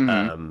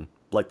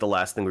 Like the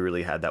last thing we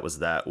really had that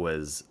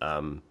was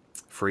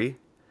Free.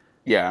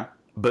 Yeah.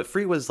 But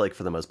Free was like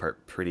for the most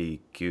part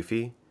pretty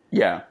goofy.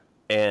 Yeah.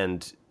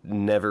 And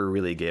never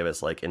really gave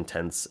us like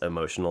intense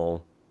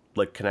emotional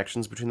like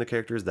connections between the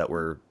characters that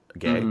were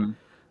gay.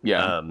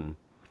 Yeah.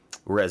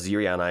 Whereas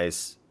Yuri on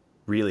Ice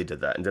really did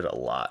that and did it a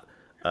lot.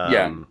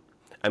 Yeah.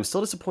 I'm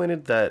still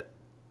disappointed that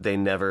they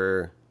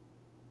never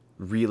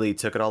really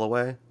took it all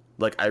away.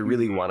 Like I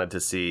really wanted to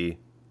see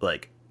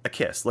like a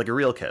kiss, like a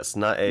real kiss,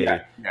 not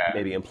a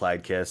maybe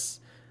implied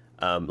kiss.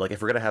 Like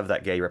if we're gonna have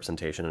that gay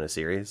representation in a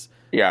series,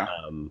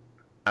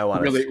 I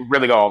want to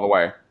really go all the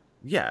way.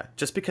 Yeah,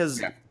 just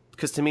because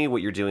to me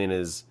what you're doing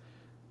is,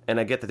 and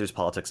I get that there's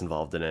politics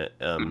involved in it,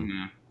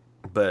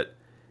 but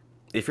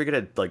if you're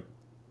gonna like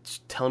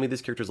tell me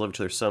these characters love each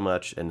other so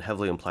much and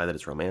heavily imply that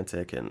it's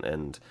romantic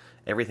and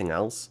everything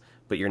else,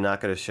 but you're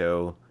not gonna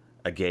show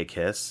a gay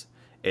kiss,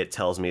 it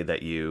tells me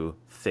that you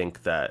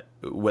think that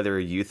whether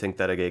you think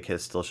that a gay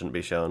kiss still shouldn't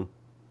be shown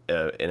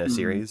in a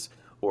series,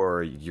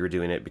 or you're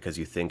doing it because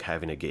you think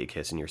having a gay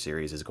kiss in your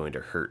series is going to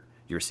hurt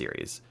your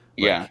series.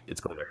 Yeah. Like,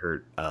 it's going to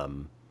hurt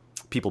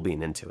people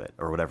being into it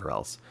or whatever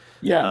else.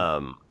 Yeah.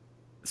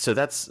 So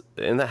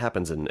that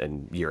happens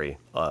in Yuri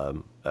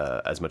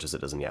as much as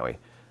it does in Yaoi,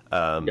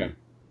 Yeah.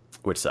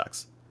 which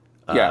sucks.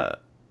 Yeah.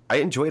 I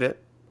enjoyed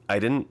it. I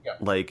didn't Yeah.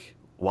 like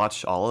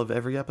watch all of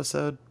every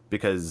episode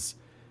because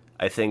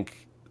I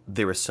think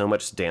there was so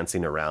much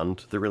dancing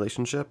around the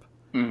relationship.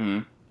 Mm-hmm.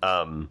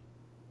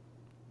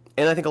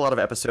 And I think a lot of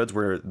episodes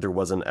where there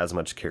wasn't as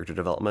much character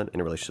development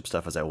and relationship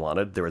stuff as I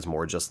wanted. There was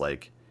more just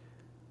like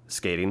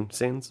skating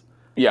scenes.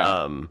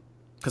 Yeah.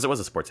 Because it was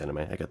a sports anime.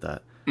 I get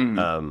that.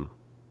 Mm-hmm.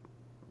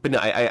 But no,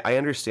 I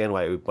understand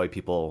why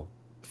people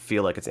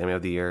feel like it's anime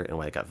of the year and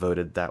why it got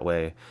voted that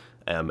way,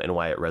 and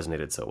why it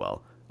resonated so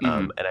well.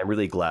 And I'm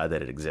really glad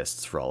that it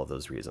exists for all of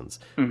those reasons.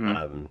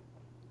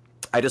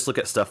 I just look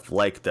at stuff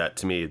like that,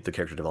 to me, the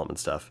character development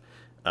stuff,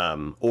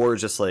 or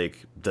just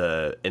like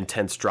the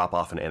intense drop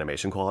off in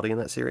animation quality in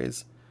that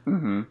series,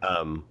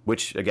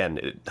 which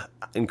again,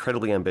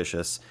 incredibly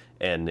ambitious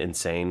and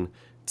insane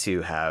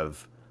to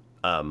have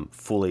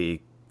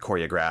fully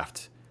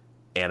choreographed,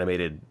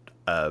 animated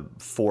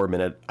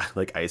 4-minute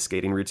like ice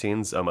skating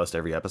routines almost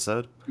every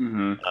episode.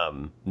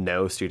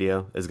 No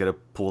studio is going to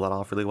pull that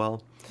off really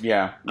well.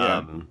 Yeah.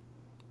 Yeah.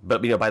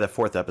 But by the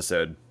 4th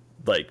episode,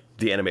 like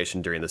the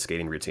animation during the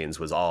skating routines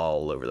was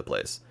all over the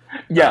place.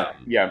 Yeah.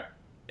 Yeah.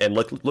 And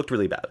looked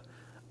really bad.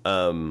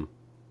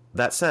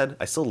 That said,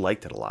 I still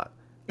liked it a lot.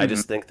 I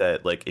just think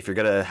that like if you're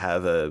gonna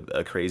have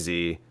a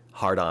crazy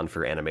hard on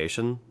for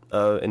animation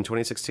in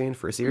 2016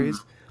 for a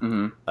series,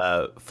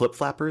 Flip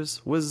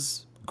Flappers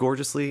was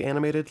gorgeously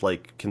animated,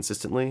 like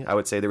consistently. I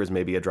would say there was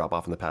maybe a drop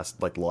off in the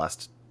past, like the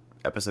last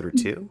episode or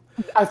two.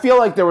 I feel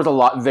like there was a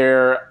lot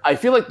there. I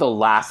feel like the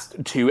last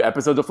 2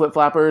 episodes of Flip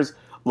Flappers,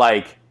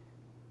 like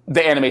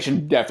the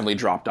animation definitely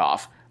dropped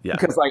off. Yeah.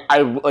 Because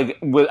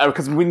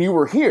because when you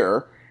were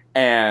here,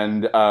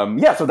 and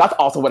so that's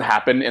also what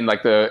happened in in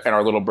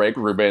our little break.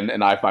 Ruben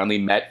and I finally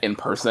met in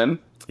person.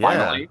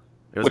 Finally,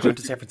 it was moved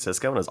to San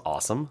Francisco and it was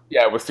awesome.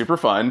 Yeah, it was super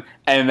fun.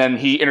 And then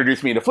he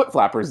introduced me to Flip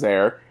Flappers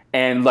there,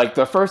 and like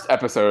the first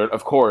episode,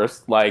 of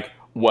course, like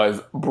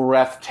was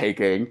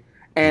breathtaking,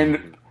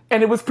 and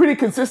it was pretty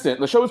consistent.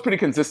 The show was pretty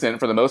consistent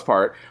for the most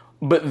part,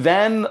 but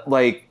then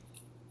like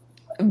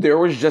there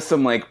was just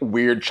some like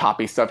weird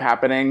choppy stuff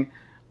happening,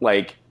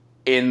 like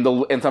in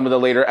some of the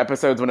later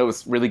episodes when it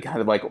was really kind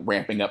of like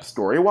ramping up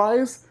story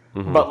wise.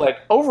 But like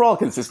overall,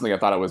 consistently, I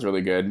thought it was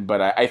really good.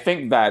 But I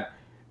think that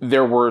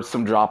there were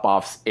some drop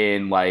offs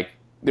in like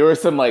there were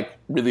some like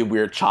really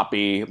weird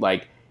choppy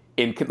like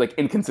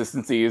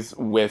inconsistencies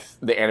with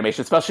the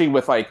animation, especially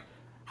with like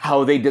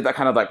how they did that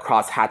kind of like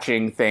cross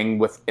hatching thing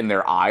within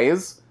their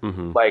eyes,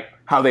 like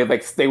how they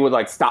would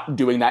like stop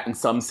doing that in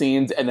some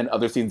scenes and then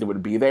other scenes it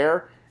would be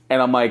there.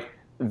 And I'm like,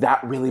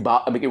 that really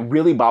it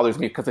really bothers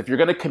me because if you're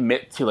going to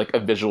commit to like a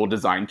visual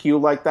design cue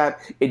like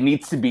that, it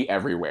needs to be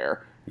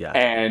everywhere. Yeah.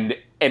 And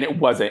it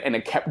wasn't, and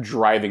it kept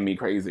driving me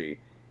crazy.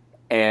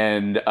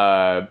 And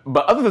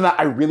but other than that,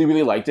 I really,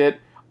 really liked it.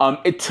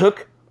 It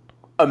took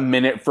a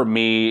minute for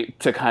me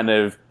to kind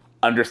of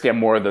understand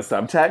more of the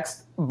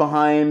subtext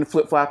behind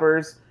Flip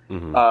Flappers.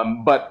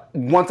 But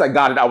once I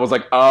got it, I was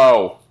like,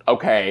 oh,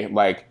 okay,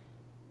 like,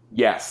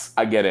 yes,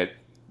 I get it.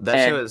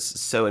 That show is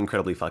so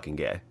incredibly fucking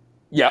gay.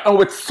 Yeah.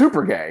 Oh, it's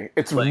super gay.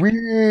 It's like,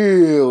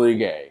 really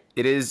gay.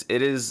 It is.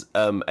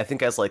 I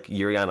think as like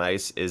Yuri on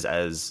Ice is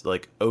as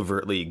like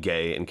overtly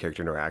gay in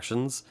character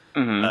interactions.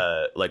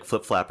 Like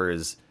Flip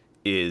Flappers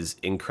is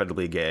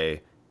incredibly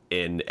gay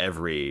in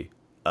every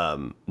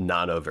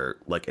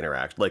non-overt like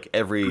interact. Like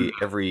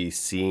every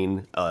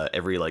scene,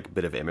 every like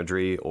bit of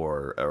imagery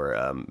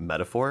or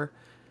metaphor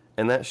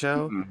in that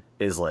show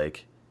is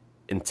like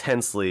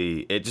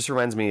intensely. It just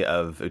reminds me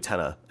of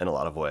Utena in a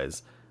lot of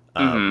ways.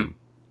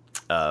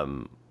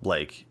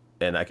 Like,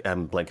 and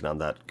I'm blanking on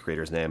that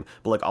creator's name,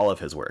 but like all of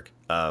his work,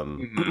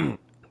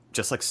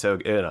 just like so,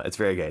 it's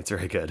very gay. It's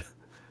very good.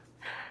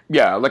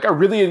 Yeah, like I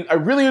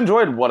really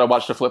enjoyed what I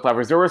watched of Flip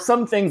Flappers. There were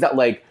some things that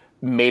like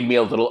made me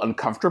a little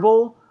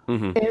uncomfortable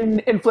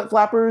in Flip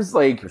Flappers,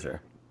 like, For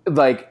sure.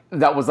 like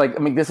that was like, I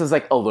mean, this is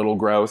like a little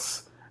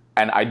gross,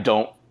 and I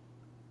don't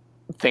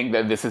think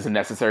that this is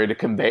necessary to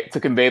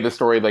convey the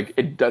story. Like,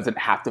 it doesn't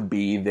have to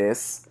be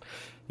this.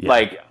 Yeah.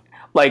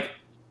 Like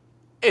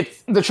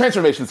it's the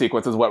transformation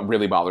sequence is what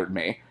really bothered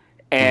me,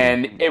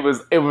 and it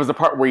was the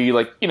part where you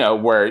like,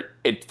 where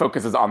it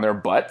focuses on their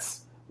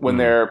butts when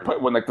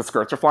when like the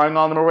skirts are flying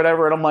on them or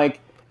whatever, and I'm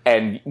like,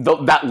 and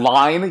that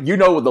line,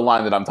 the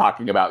line that I'm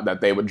talking about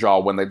that they would draw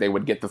when they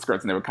would get the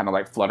skirts and they would kind of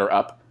like flutter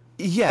up.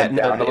 Yeah,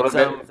 down a little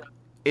bit.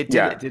 It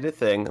did a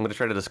thing. I'm going to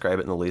try to describe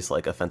it in the least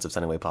like offensive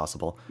sounding way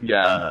possible.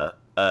 Yeah.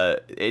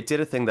 It did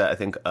a thing that I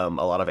think a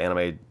lot of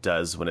anime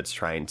does when it's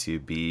trying to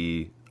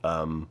be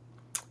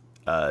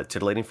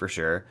titillating for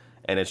sure,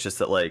 and it's just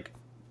that like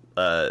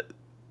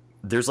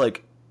there's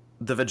like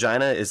the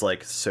vagina is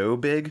like so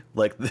big,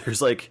 like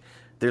there's like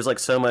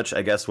so much,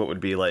 I guess what would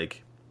be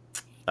like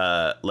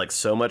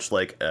so much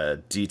like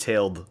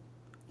detailed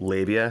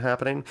labia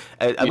happening.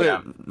 I'm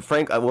gonna,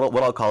 Frank,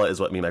 what I'll call it is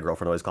what me and my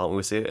girlfriend always call it when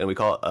we see it, and we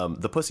call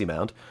it the pussy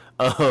mound.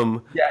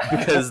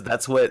 Because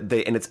that's what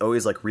they, and it's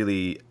always like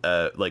really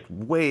like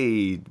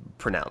way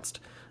pronounced.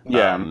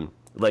 Yeah.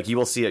 Like you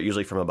will see it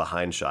usually from a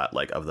behind shot,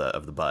 like of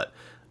the butt.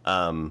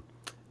 And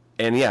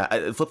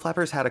yeah, Flip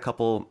Flappers had a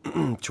couple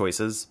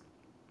choices,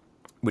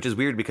 which is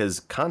weird because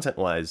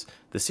content-wise,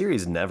 the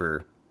series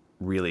never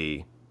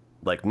really,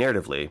 like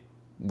narratively,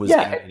 was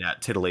aiming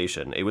at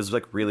titillation. It was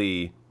like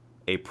really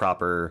a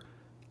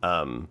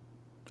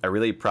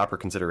really proper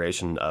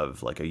consideration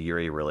of like a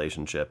Yuri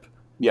relationship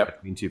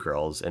between two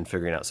girls and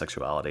figuring out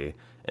sexuality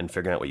and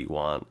figuring out what you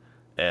want,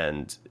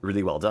 and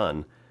really well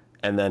done.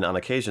 And then on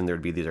occasion there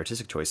would be these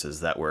artistic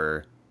choices that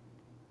were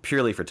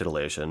purely for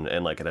titillation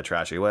and like in a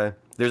trashy way.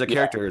 There's a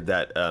character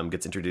that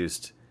gets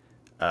introduced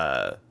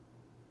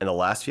in the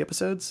last few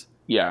episodes.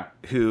 Yeah.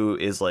 Who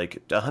is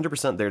like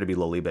 100% there to be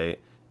loli bait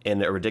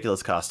in a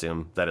ridiculous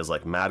costume that is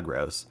like mad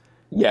gross.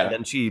 Yeah. And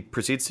then she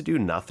proceeds to do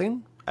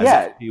nothing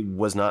as if she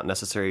was not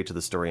necessary to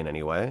the story in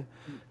any way.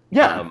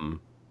 Yeah.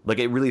 Like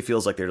it really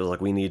feels like they're just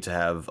like, we need to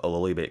have a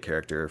loli bait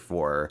character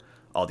for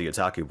all the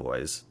otaku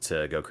boys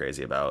to go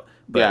crazy about,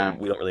 but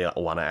we don't really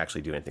want to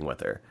actually do anything with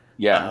her.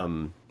 Yeah.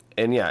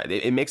 And yeah,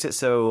 it makes it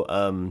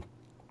so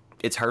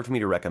it's hard for me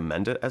to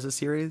recommend it as a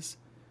series.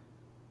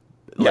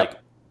 Like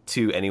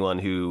to anyone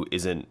who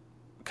isn't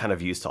kind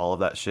of used to all of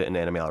that shit in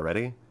anime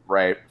already.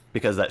 Right.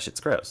 Because that shit's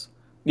gross.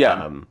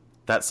 Yeah.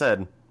 That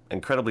said,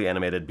 incredibly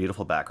animated,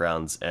 beautiful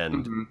backgrounds,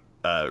 and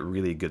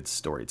really good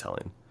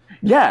storytelling.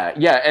 Yeah,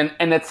 yeah,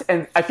 and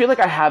I feel like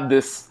I have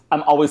this.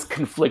 I'm always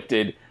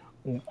conflicted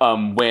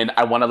when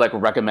I want to like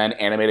recommend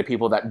anime to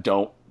people that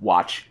don't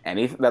watch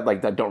anything,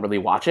 that don't really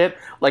watch it.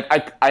 Like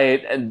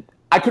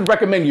I could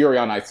recommend Yuri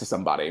on Ice to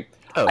somebody.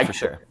 Oh, for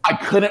sure. I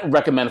couldn't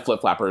recommend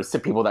Flip Flappers to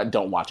people that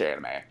don't watch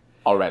anime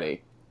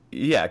already.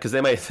 Yeah, because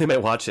they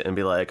might watch it and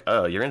be like,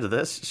 "Oh, you're into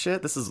this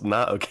shit? This is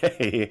not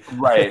okay."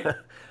 Right.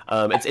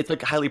 It's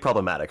like highly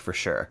problematic for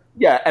sure.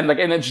 Yeah, and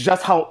it's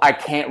just how I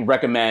can't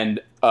recommend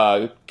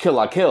Kill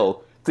la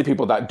Kill to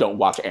people that don't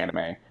watch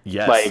anime.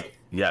 Yes.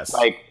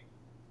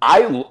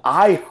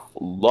 I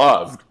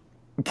loved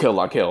Kill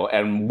la Kill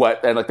and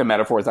like the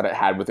metaphors that it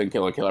had within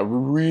Kill la Kill. I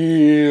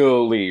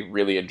really,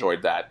 really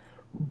enjoyed that.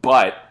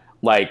 But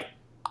like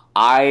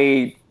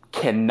I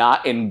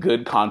cannot in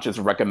good conscience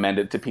recommend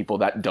it to people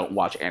that don't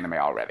watch anime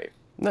already.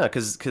 No,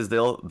 because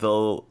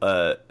they'll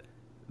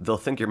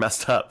think you're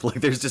messed up. Like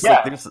there's just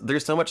like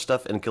there's so much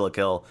stuff in Kill la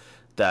Kill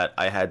that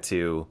I had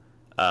to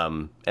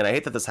and I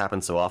hate that this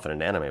happens so often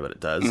in anime, but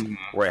it does,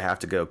 where I have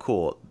to go,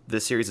 cool,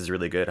 this series is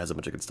really good, has a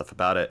bunch of good stuff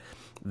about it.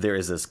 There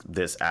is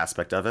this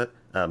aspect of it.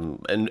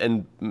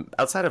 And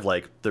outside of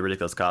like the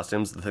ridiculous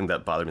costumes, the thing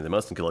that bothered me the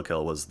most in Kill la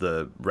Kill was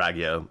the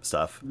Ragyo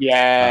stuff.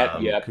 Yeah,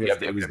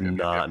 it was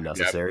not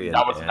necessary.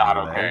 That was not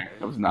okay.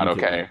 It was not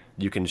okay.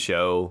 You can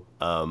show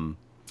power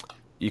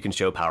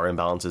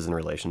imbalances in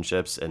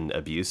relationships and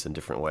abuse in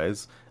different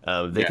ways.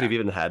 They could have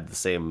even had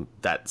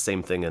that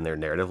same thing in there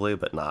narratively,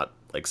 but not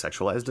like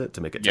sexualized it to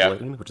make it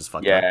titillating, which is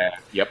fucked up.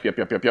 Yep.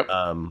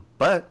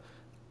 But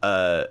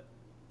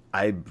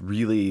I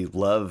really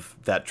love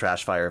that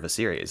trash fire of a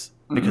series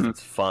because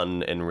it's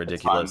fun and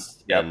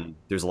ridiculous, and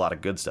there's a lot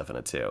of good stuff in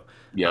it too.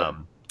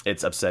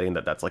 It's upsetting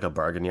that that's like a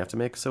bargain you have to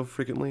make so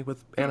frequently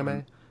with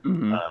anime.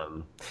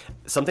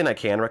 Something I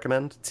can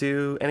recommend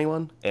to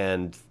anyone,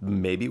 and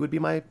maybe would be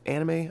my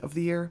anime of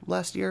the year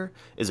last year,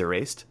 is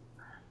Erased.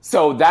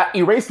 So that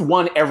Erased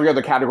won every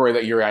other category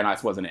that Yuri on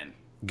Ice wasn't in.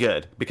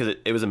 Good, because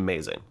it was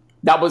amazing.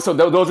 Those were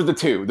the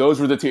two.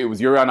 It was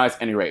Yuri on Ice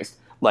and Erased.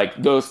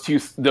 Like those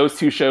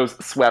two shows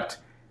swept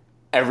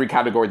every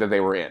category that they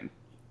were in.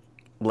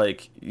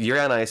 Like Yuri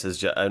on Ice is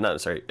just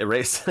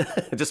Erased.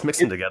 Just mix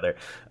them together.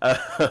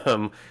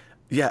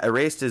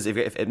 Erased is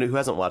if who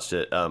hasn't watched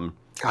it. I'm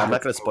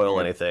not going to spoil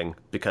anything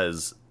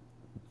because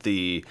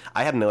I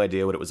had no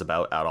idea what it was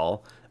about at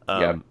all.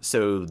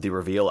 So the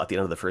reveal at the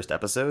end of the first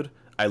episode,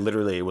 I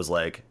literally was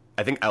like,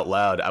 I think out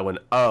loud, I went,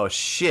 "Oh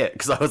shit!"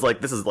 Because I was like,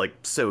 "This is like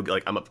so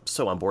like I'm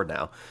so on board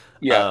now."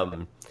 Yeah.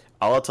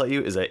 All I'll tell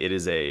you is that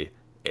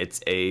it's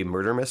a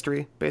murder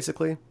mystery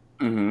basically,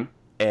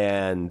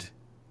 and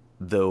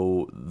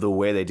the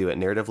way they do it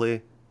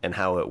narratively and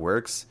how it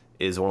works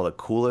is one of the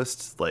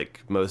coolest,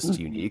 like most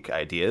unique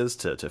ideas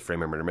to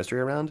frame a murder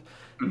mystery around,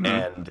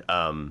 and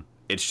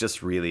it's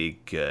just really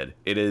good.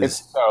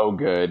 It's so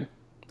good.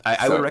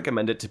 I would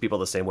recommend it to people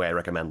the same way I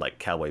recommend like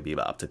Cowboy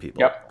Bebop to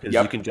people.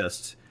 Because you can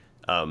just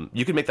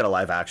you can make that a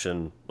live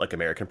action like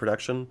American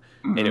production,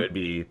 and it would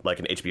be like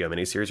an HBO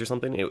miniseries or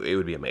something. It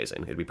would be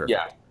amazing. It'd be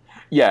perfect.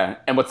 Yeah.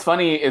 And what's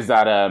funny is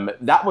that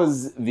that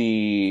was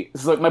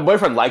so like my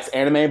boyfriend likes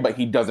anime, but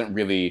he doesn't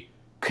really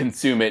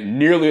consume it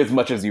nearly as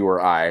much as you or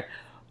I.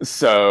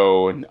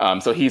 So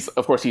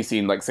he's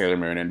seen like Sailor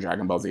Moon and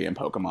Dragon Ball Z and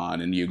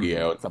Pokemon and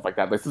Yu-Gi-Oh and stuff like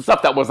that. Like the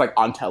stuff that was like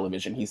on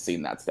television, he's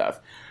seen that stuff.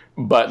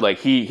 But like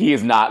he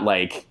is not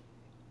like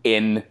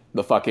in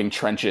the fucking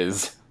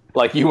trenches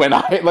like you and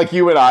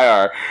I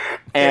are.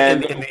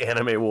 And in the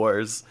anime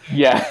wars.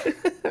 Yeah.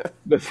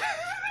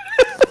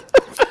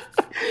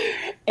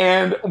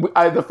 And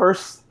the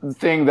first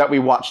thing that we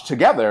watched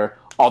together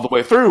all the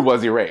way through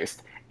was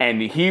Erased.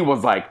 And he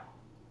was like,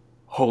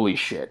 holy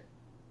shit.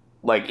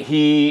 Like,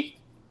 he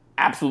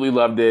absolutely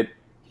loved it.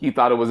 He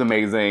thought it was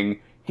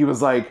amazing. He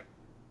was like,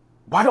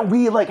 why don't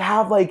we, like,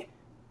 have, like,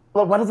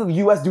 why doesn't the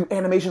U.S. do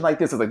animation like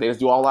this? It's like, they just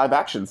do all live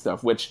action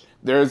stuff, which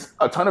there's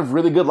a ton of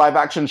really good live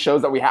action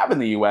shows that we have in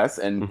the U.S.,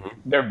 and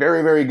they're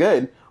very, very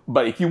good.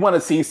 But if you want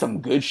to see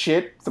some good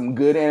shit, some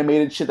good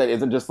animated shit that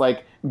isn't just,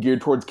 like,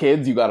 geared towards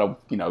kids, you gotta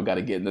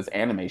get in this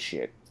anime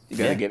shit. You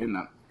gotta get in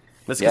that.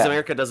 That's because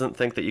America doesn't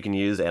think that you can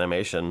use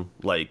animation.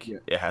 Like,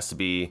 it has to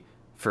be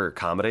for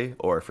comedy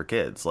or for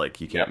kids.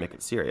 Like, you can't make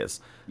it serious.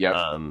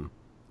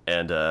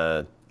 And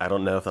I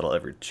don't know if that'll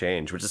ever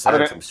change, which is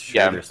sad. I'm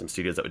sure there's some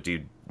studios that would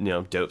do,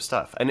 dope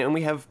stuff. And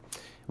we have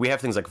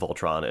things like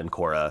Voltron and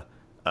Korra,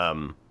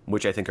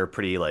 which I think are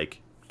pretty,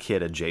 like,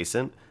 kid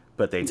adjacent,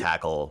 but they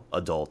tackle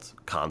adult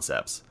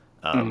concepts.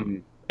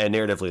 And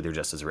narratively, they're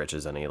just as rich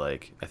as any,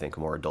 like, I think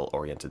more adult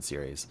oriented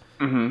series.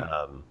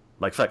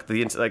 Like, fuck,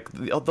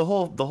 the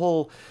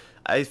whole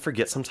I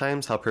forget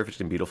sometimes how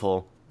perfect and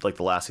beautiful, like,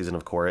 the last season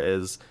of Korra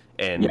is,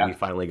 and we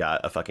finally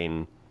got a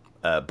fucking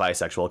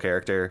bisexual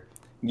character.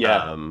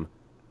 And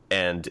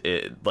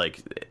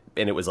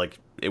it was like,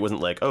 it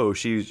wasn't like, oh,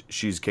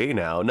 she's gay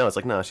now. No, it's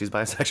like, no, she's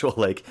bisexual.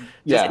 Like,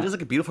 just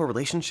like beautiful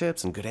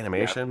relationships and good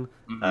animation.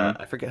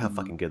 I forget how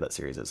fucking good that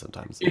series is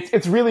sometimes.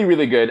 It's really,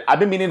 really good. I've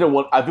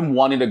been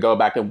wanting to go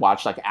back and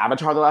watch, like,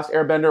 Avatar: The Last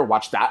Airbender,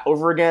 watch that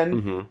over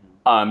again,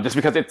 just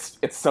because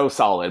it's so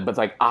solid. But it's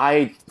like,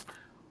 I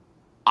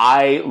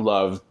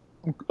loved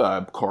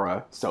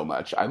Korra so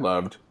much. I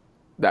loved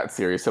that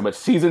series so much.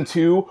 Season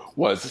 2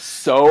 was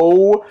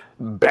so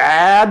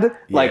bad.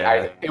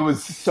 Like, it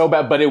was so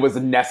bad, but it was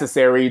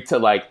necessary to,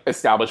 like,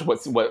 establish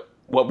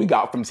what we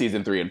got from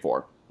season 3 and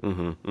 4.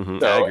 So,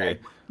 I agree.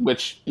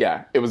 Which,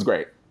 it was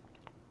great.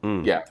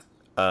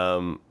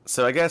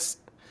 So I guess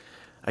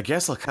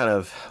I'll kind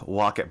of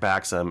walk it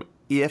back some.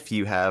 If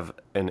you have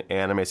an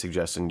anime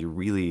suggestion you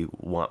really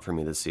want from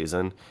me this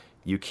season,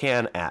 you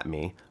can at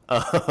me.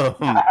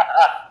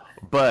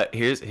 But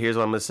here's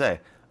what I'm gonna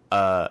say.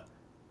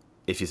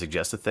 If you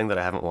suggest a thing that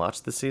I haven't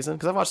watched this season,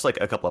 because I've watched, like,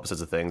 a couple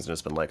episodes of things and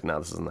it's been like, no,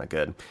 this isn't that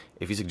good.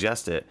 If you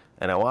suggest it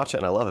and I watch it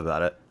and I love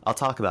about it, I'll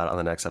talk about it on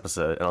the next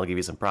episode and I'll give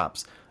you some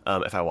props.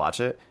 If I watch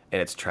it and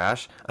it's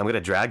trash, I'm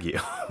gonna drag you.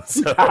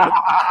 So I'm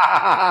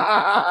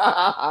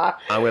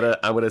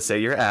gonna say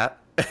you're at,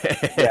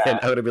 and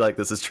I'm gonna be like,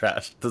 this is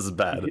trash. This is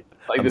bad.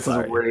 Like, this is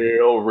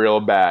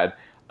real bad.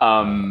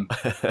 So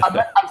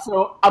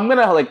I'm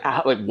gonna like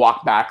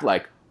walk back,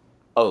 like,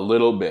 a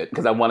little bit,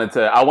 because I wanted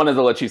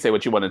to let you say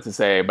what you wanted to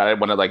say, but I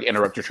want to, like,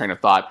 interrupt your train of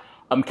thought.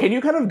 Can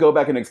you kind of go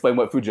back and explain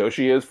what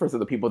Fujoshi is for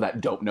the people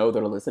that don't know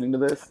that are listening to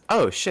this?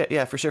 Oh shit,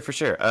 yeah, for sure.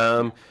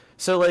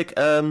 So, like,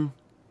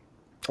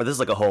 this is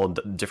like a whole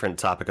different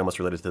topic, almost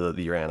related to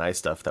the Uri on Ice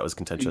stuff that was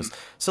contentious.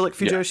 So, like,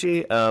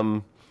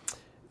 Fujoshi,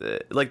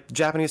 like,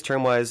 Japanese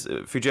term wise,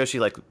 Fujoshi,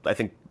 like, I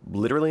think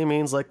literally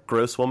means, like,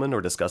 gross woman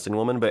or disgusting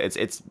woman, but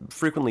it's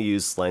frequently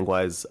used slang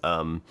wise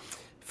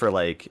for,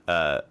 like,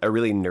 a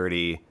really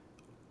nerdy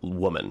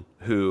woman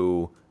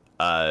who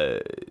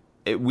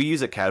we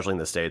use it casually in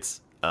the States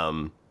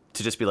to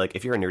just be like,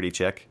 if you're a nerdy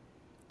chick,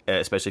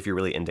 especially if you're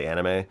really into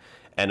anime,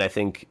 and I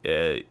think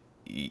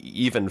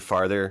even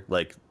farther,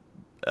 like,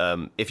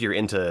 if you're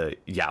into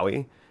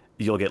yaoi,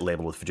 you'll get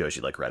labeled with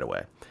Fujoshi, like, right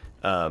away.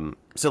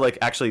 So, like,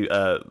 actually,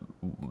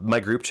 my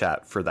group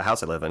chat for the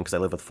house I live in, because I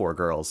live with 4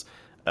 girls,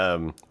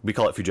 we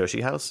call it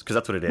Fujoshi House, because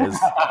that's what it is.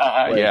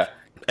 Like,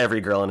 every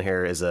girl in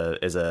here is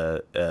an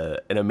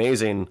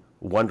amazing,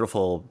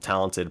 wonderful,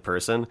 talented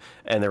person,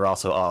 and they're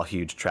also all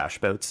huge trash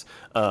boats.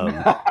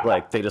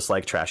 Like, they just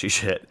like trashy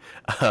shit,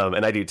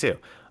 and I do too.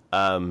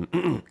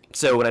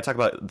 So when I talk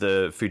about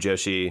the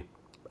Fujoshi,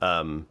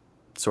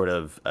 sort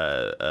of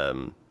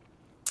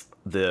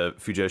the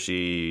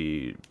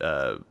Fujoshi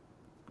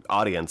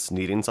audience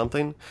needing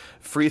something,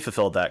 Free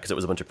fulfilled that, because it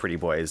was a bunch of pretty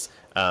boys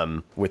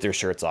with their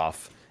shirts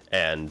off,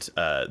 and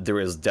there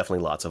was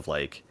definitely lots of,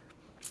 like,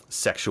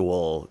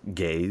 sexual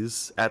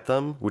gaze at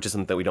them, which is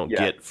something that we don't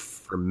get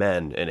for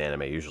men in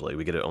anime usually.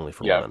 We get it only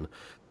for women.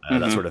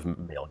 That sort of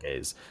male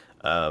gaze.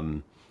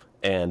 And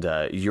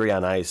Yuri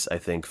on Ice, I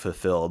think,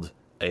 fulfilled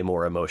a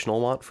more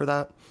emotional want for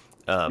that.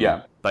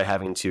 By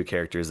having 2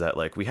 characters that,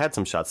 like, we had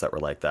some shots that were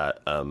like that,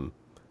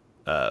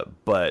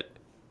 but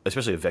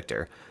especially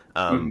Victor.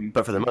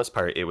 But for the most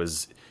part, it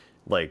was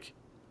like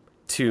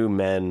 2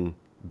 men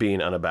being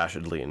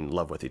unabashedly in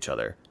love with each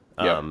other,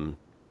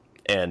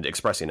 and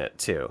expressing it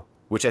too.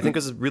 Which I think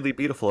is really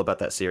beautiful about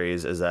that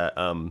series is that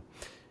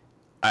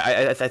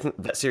I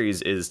think that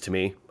series is, to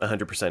me,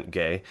 100%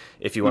 gay.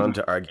 If you wanted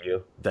to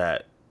argue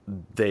that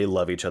they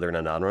love each other in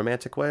a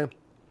non-romantic way,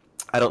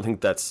 I don't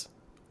think that's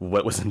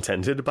what was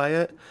intended by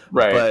it.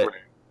 But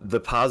the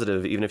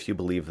positive, even if you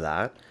believe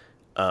that,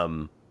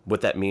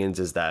 what that means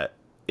is that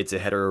it's a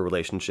hetero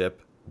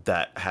relationship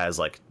that has,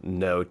 like,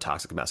 no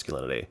toxic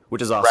masculinity,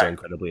 which is also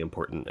incredibly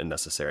important and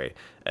necessary.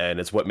 And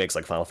it's what makes,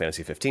 like, Final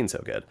Fantasy 15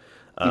 so good.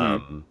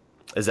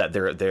 Is that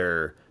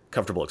they're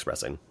comfortable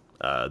expressing.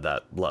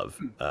 that love,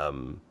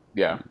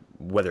 Yeah.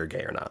 whether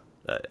gay or not.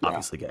 Yeah.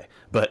 Obviously gay,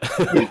 but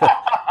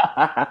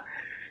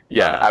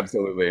Yeah,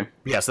 absolutely.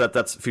 yeah. So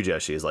that's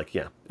Fujoshi is like,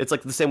 yeah, it's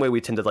like the same way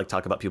we tend to like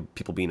talk about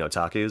people being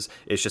otakus.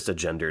 It's just a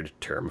gendered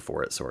term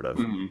for it, sort of.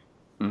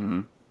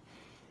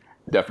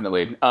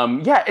 Definitely.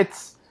 Yeah,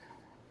 it's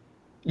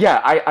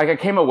yeah. I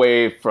came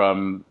away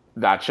from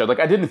that show like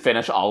I didn't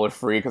finish all of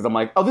Free because I'm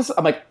like, oh, this.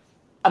 I'm like,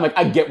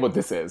 I get what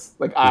this is.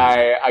 Like,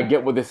 I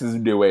get what this is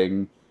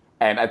doing,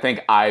 and I think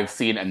I've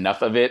seen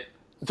enough of it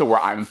to where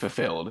I'm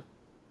fulfilled.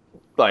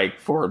 Like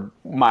for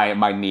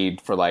my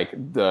need for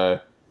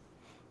the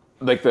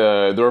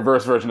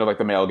reverse version of like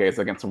the male gaze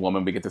against a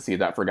woman, we get to see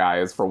that for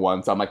guys for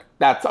once. So I'm like,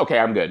 that's okay.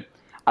 I'm good.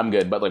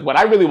 But like, what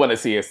I really want to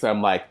see is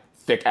some like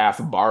thick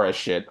ass Bara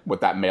shit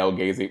with that male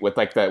gazing with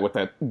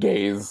that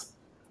gaze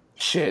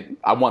shit.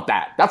 I want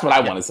that. That's what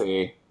I want to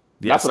see.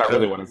 Yes, That's what I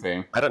really want to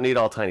see. I don't need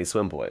all tiny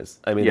swim boys.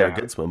 I mean, they're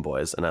good swim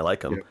boys, and I like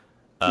them.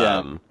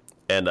 Yeah.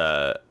 And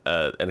a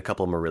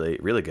couple of them are really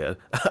really good.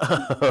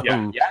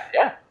 Yeah.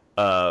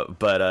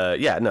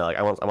 Yeah, no, like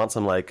I want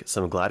some like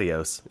some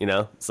gladios,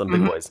 some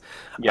big boys.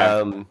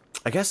 Yeah.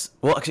 I guess.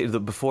 Well, actually,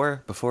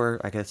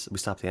 before I guess we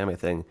stopped the anime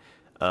thing,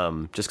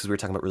 just because we were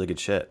talking about really good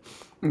shit.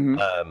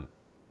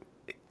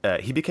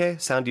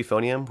 Hibike Sound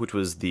Euphonium, which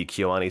was the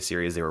KyoAni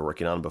series they were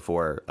working on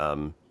before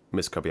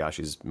Miss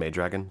Kobayashi's Maid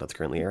Dragon that's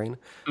currently airing.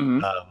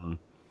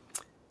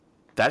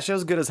 That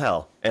show's good as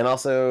hell, and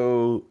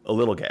also a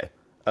little gay.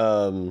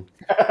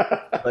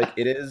 Like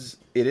it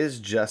is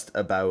just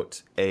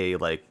about a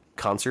like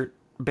concert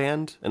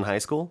band in high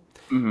school,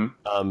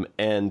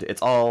 and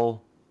it's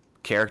all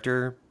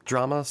character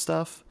drama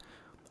stuff,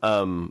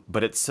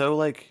 but it's so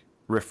like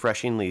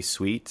refreshingly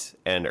sweet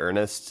and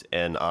earnest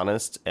and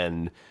honest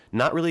and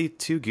not really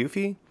too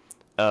goofy,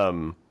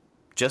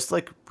 just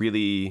like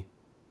really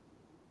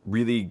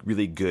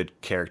really good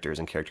characters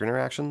and character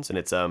interactions, and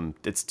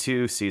it's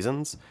 2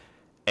 seasons,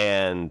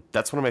 and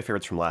that's one of my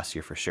favorites from last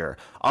year for sure.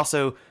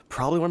 Also,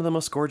 probably one of the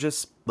most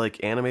gorgeous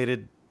like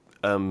animated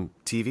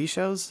TV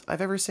shows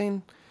I've ever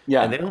seen.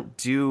 Yeah. And they don't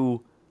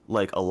do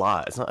like a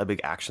lot. It's not a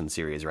big action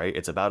series, right?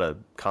 It's about a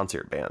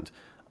concert band.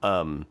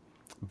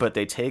 But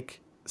they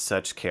take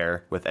such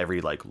care with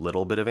every like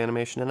little bit of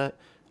animation in it,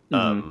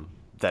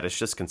 that it's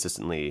just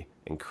consistently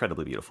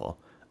incredibly beautiful.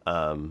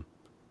 And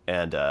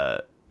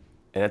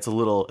it's a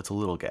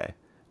little gay.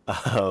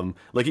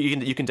 Like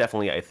you can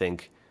definitely, I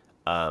think,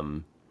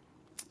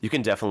 you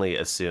can definitely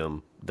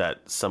assume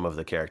that some of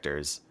the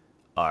characters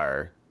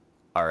are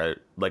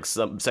like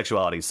some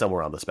sexuality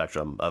somewhere on the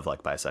spectrum of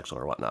like bisexual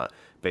or whatnot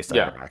based on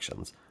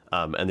interactions.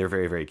 And they're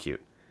very, very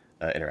cute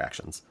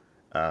interactions.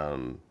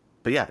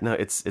 But yeah, no,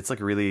 it's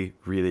like really,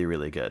 really,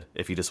 really good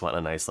if you just want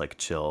a nice like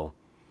chill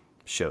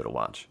show to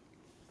watch.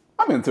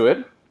 I'm into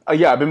it.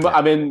 Yeah,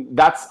 I've been.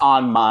 That's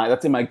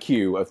in my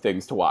queue of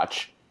things to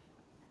watch.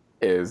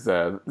 Is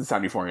the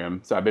Sound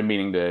Euphonium. So I've been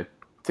meaning to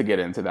get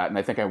into that, and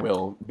I think I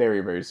will very,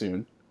 very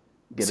soon.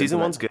 Season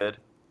 1's good.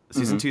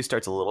 Season 2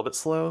 starts a little bit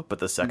slow, but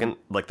the second,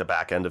 like the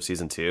back end of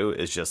season 2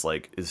 is just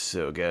like is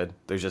so good.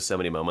 There's just so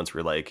many moments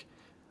where like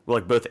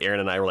both Aaron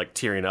and I were like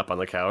tearing up on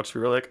the couch.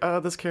 We were like, oh,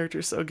 this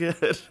character's so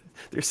good.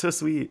 They're so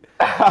sweet.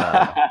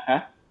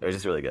 It was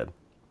just really good.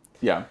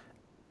 Yeah.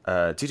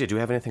 DJ, do we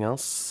have anything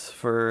else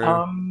for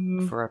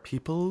our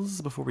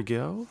peoples before we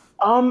go?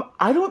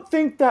 I don't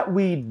think that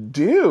we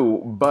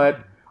do, but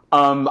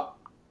I'm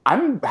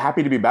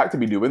happy to be back to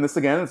be doing this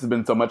again. It's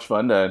been so much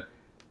fun to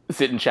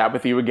sit and chat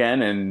with you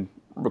again and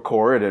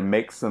record and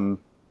make some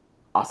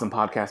awesome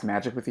podcast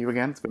magic with you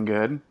again. It's been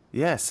good.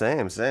 Yeah,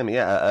 same.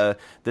 Yeah,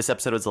 this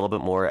episode was a little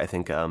bit more, I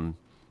think,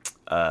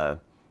 us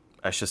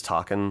just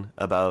talking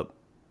about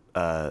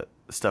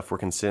stuff we're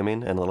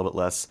consuming and a little bit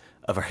less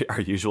of our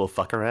usual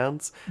fuck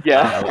arounds.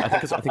 Yeah. I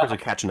think we're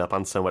catching up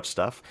on so much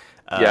stuff.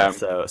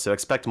 So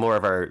expect more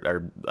of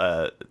our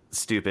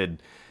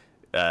stupid,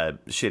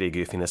 shitty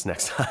goofiness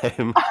next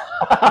time.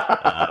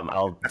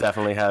 I'll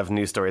definitely have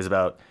news stories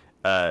about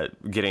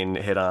getting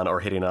hit on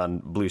or hitting on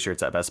blue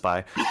shirts at Best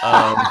Buy.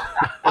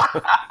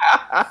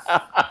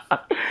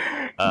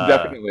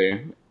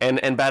 Definitely.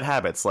 And bad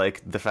habits,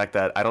 like the fact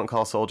that I don't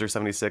call Soldier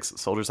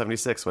 76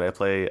 when I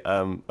play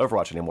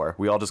Overwatch anymore.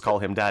 We all just call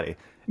him Daddy.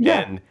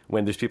 Yeah. And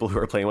when there's people who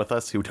are playing with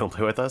us who don't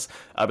play with us,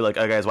 I'll be like,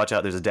 oh, guys, watch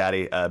out. There's a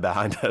Daddy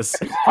behind us.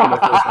 What the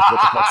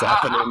fuck's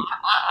happening?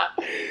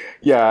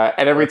 Yeah,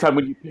 and every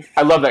time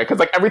I love that, because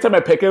like every time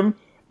I pick him,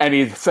 and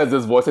he says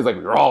his voice, he's like,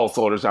 we're all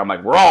soldiers now. I'm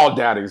like, we're all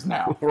daddies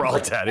now. We're all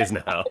daddies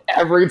now.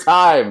 Every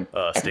time.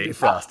 Stay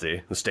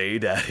frosty. Stay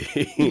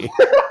daddy.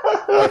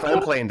 If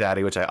I'm playing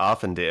daddy, which I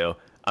often do,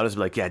 I'll just be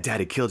like, yeah,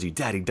 daddy killed you.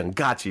 Daddy done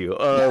got you.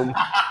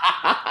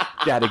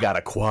 Daddy got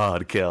a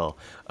quad kill.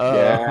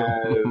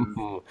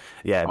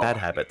 Yeah, bad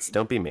habits.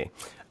 Don't be me.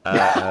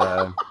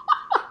 Guys,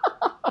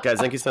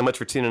 thank you so much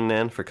for tuning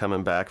in, for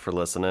coming back, for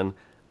listening.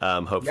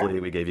 Hopefully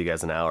we gave you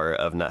guys an hour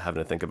of not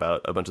having to think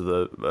about a bunch of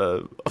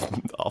the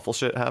awful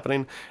shit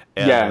happening.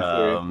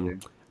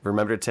 And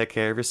remember to take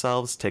care of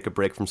yourselves, take a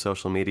break from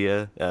social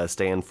media,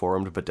 stay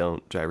informed, but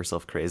don't drive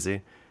yourself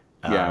crazy.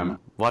 Yeah.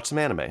 Watch some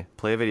anime,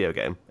 play a video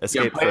game,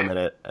 escape for a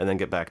minute, and then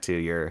get back to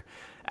your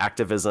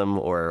activism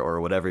or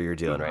whatever you're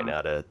doing right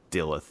now to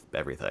deal with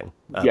everything.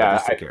 But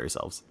just take care of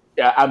yourselves.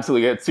 Yeah,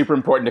 absolutely. It's super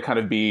important to kind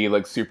of be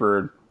like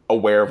super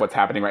aware of what's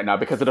happening right now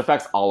because it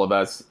affects all of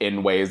us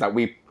in ways that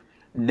we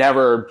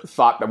never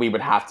thought that we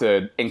would have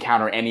to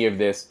encounter any of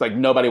this. Like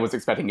nobody was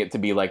expecting it to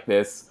be like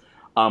this.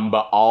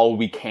 But all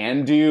we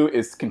can do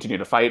is continue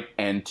to fight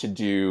and to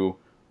do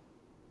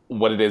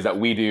what it is that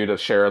we do to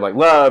share like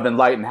love and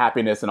light and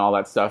happiness and all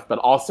that stuff. But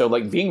also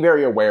like being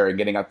very aware and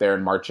getting out there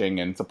and marching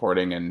and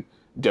supporting and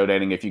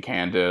donating if you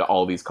can to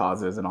all these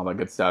causes and all that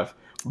good stuff.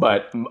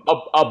 But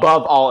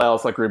above all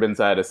else, like Ruben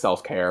said, is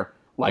self-care.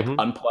 Like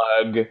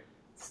unplug,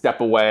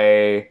 step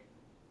away.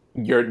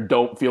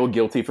 Don't feel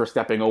guilty for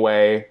stepping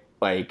away.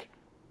 Like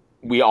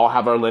we all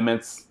have our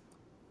limits.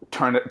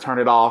 Turn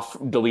it off,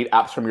 delete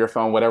apps from your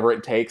phone, whatever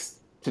it takes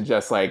to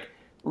just like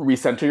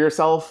recenter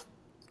yourself.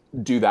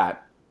 Do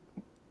that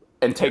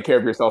and take care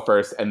of yourself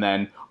first. And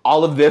then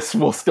all of this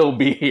will still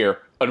be here.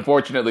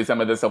 Unfortunately, some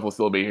of this stuff will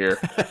still be here,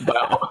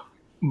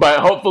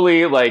 but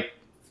hopefully like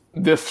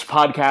this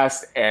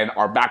podcast and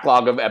our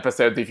backlog of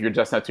episodes, if you're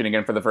just now tuning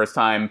in for the first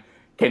time,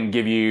 can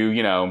give you,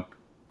 you know,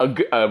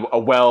 a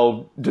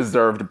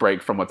well-deserved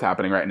break from what's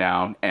happening right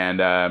now.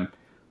 And,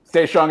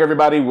 stay strong,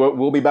 everybody.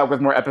 We'll be back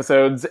with more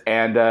episodes.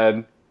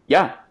 And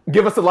yeah,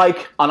 give us a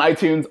like on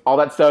iTunes, all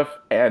that stuff.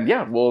 And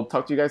yeah, we'll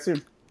talk to you guys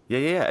soon.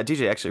 Yeah.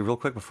 DJ, actually, real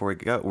quick before we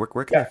go,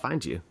 where can I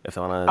find you if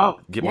I want to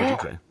get more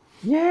DJ?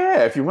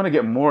 Yeah, if you want to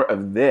get more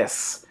of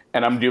this,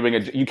 and I'm doing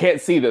you can't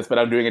see this, but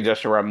I'm doing a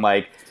gesture where I'm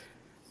like,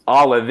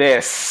 all of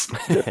this,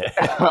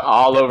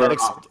 all over.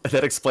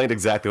 That explained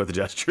exactly what the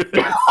gesture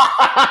is.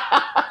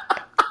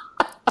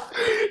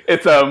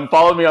 It's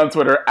follow me on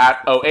Twitter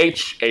at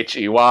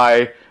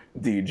OHHEY.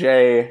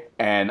 DJ,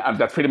 and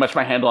that's pretty much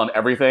my handle on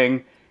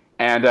everything.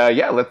 And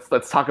yeah,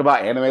 let's talk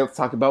about anime. Let's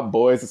talk about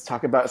boys. Let's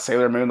talk about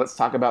Sailor Moon. Let's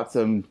talk about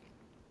some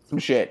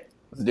shit.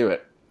 Let's do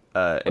it.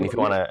 And if you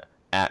want to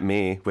at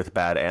me with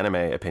bad anime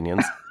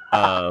opinions,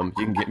 you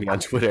can get me on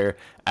Twitter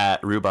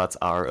at Roobots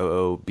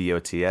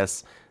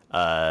ROOBOTS.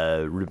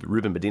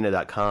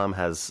 RubenMedina.com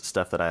has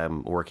stuff that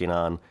I'm working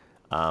on.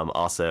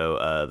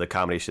 Also, the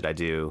comedy shit I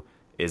do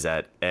is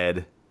at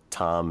Ed,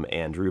 Tom,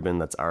 and Ruben.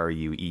 That's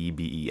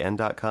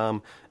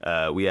RUEBEN.com.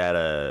 We had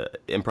a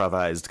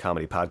improvised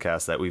comedy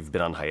podcast that we've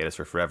been on hiatus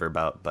for forever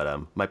about,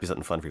 but might be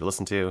something fun for you to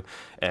listen to,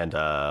 and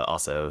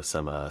also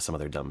some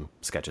other dumb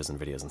sketches and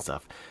videos and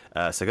stuff.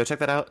 So go check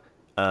that out.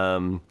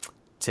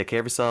 Take care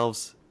of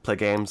yourselves, play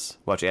games,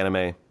 watch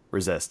anime,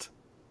 resist.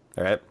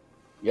 All right?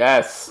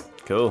 Yes.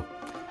 Cool.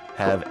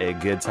 Have a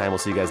good time. We'll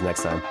see you guys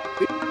next time.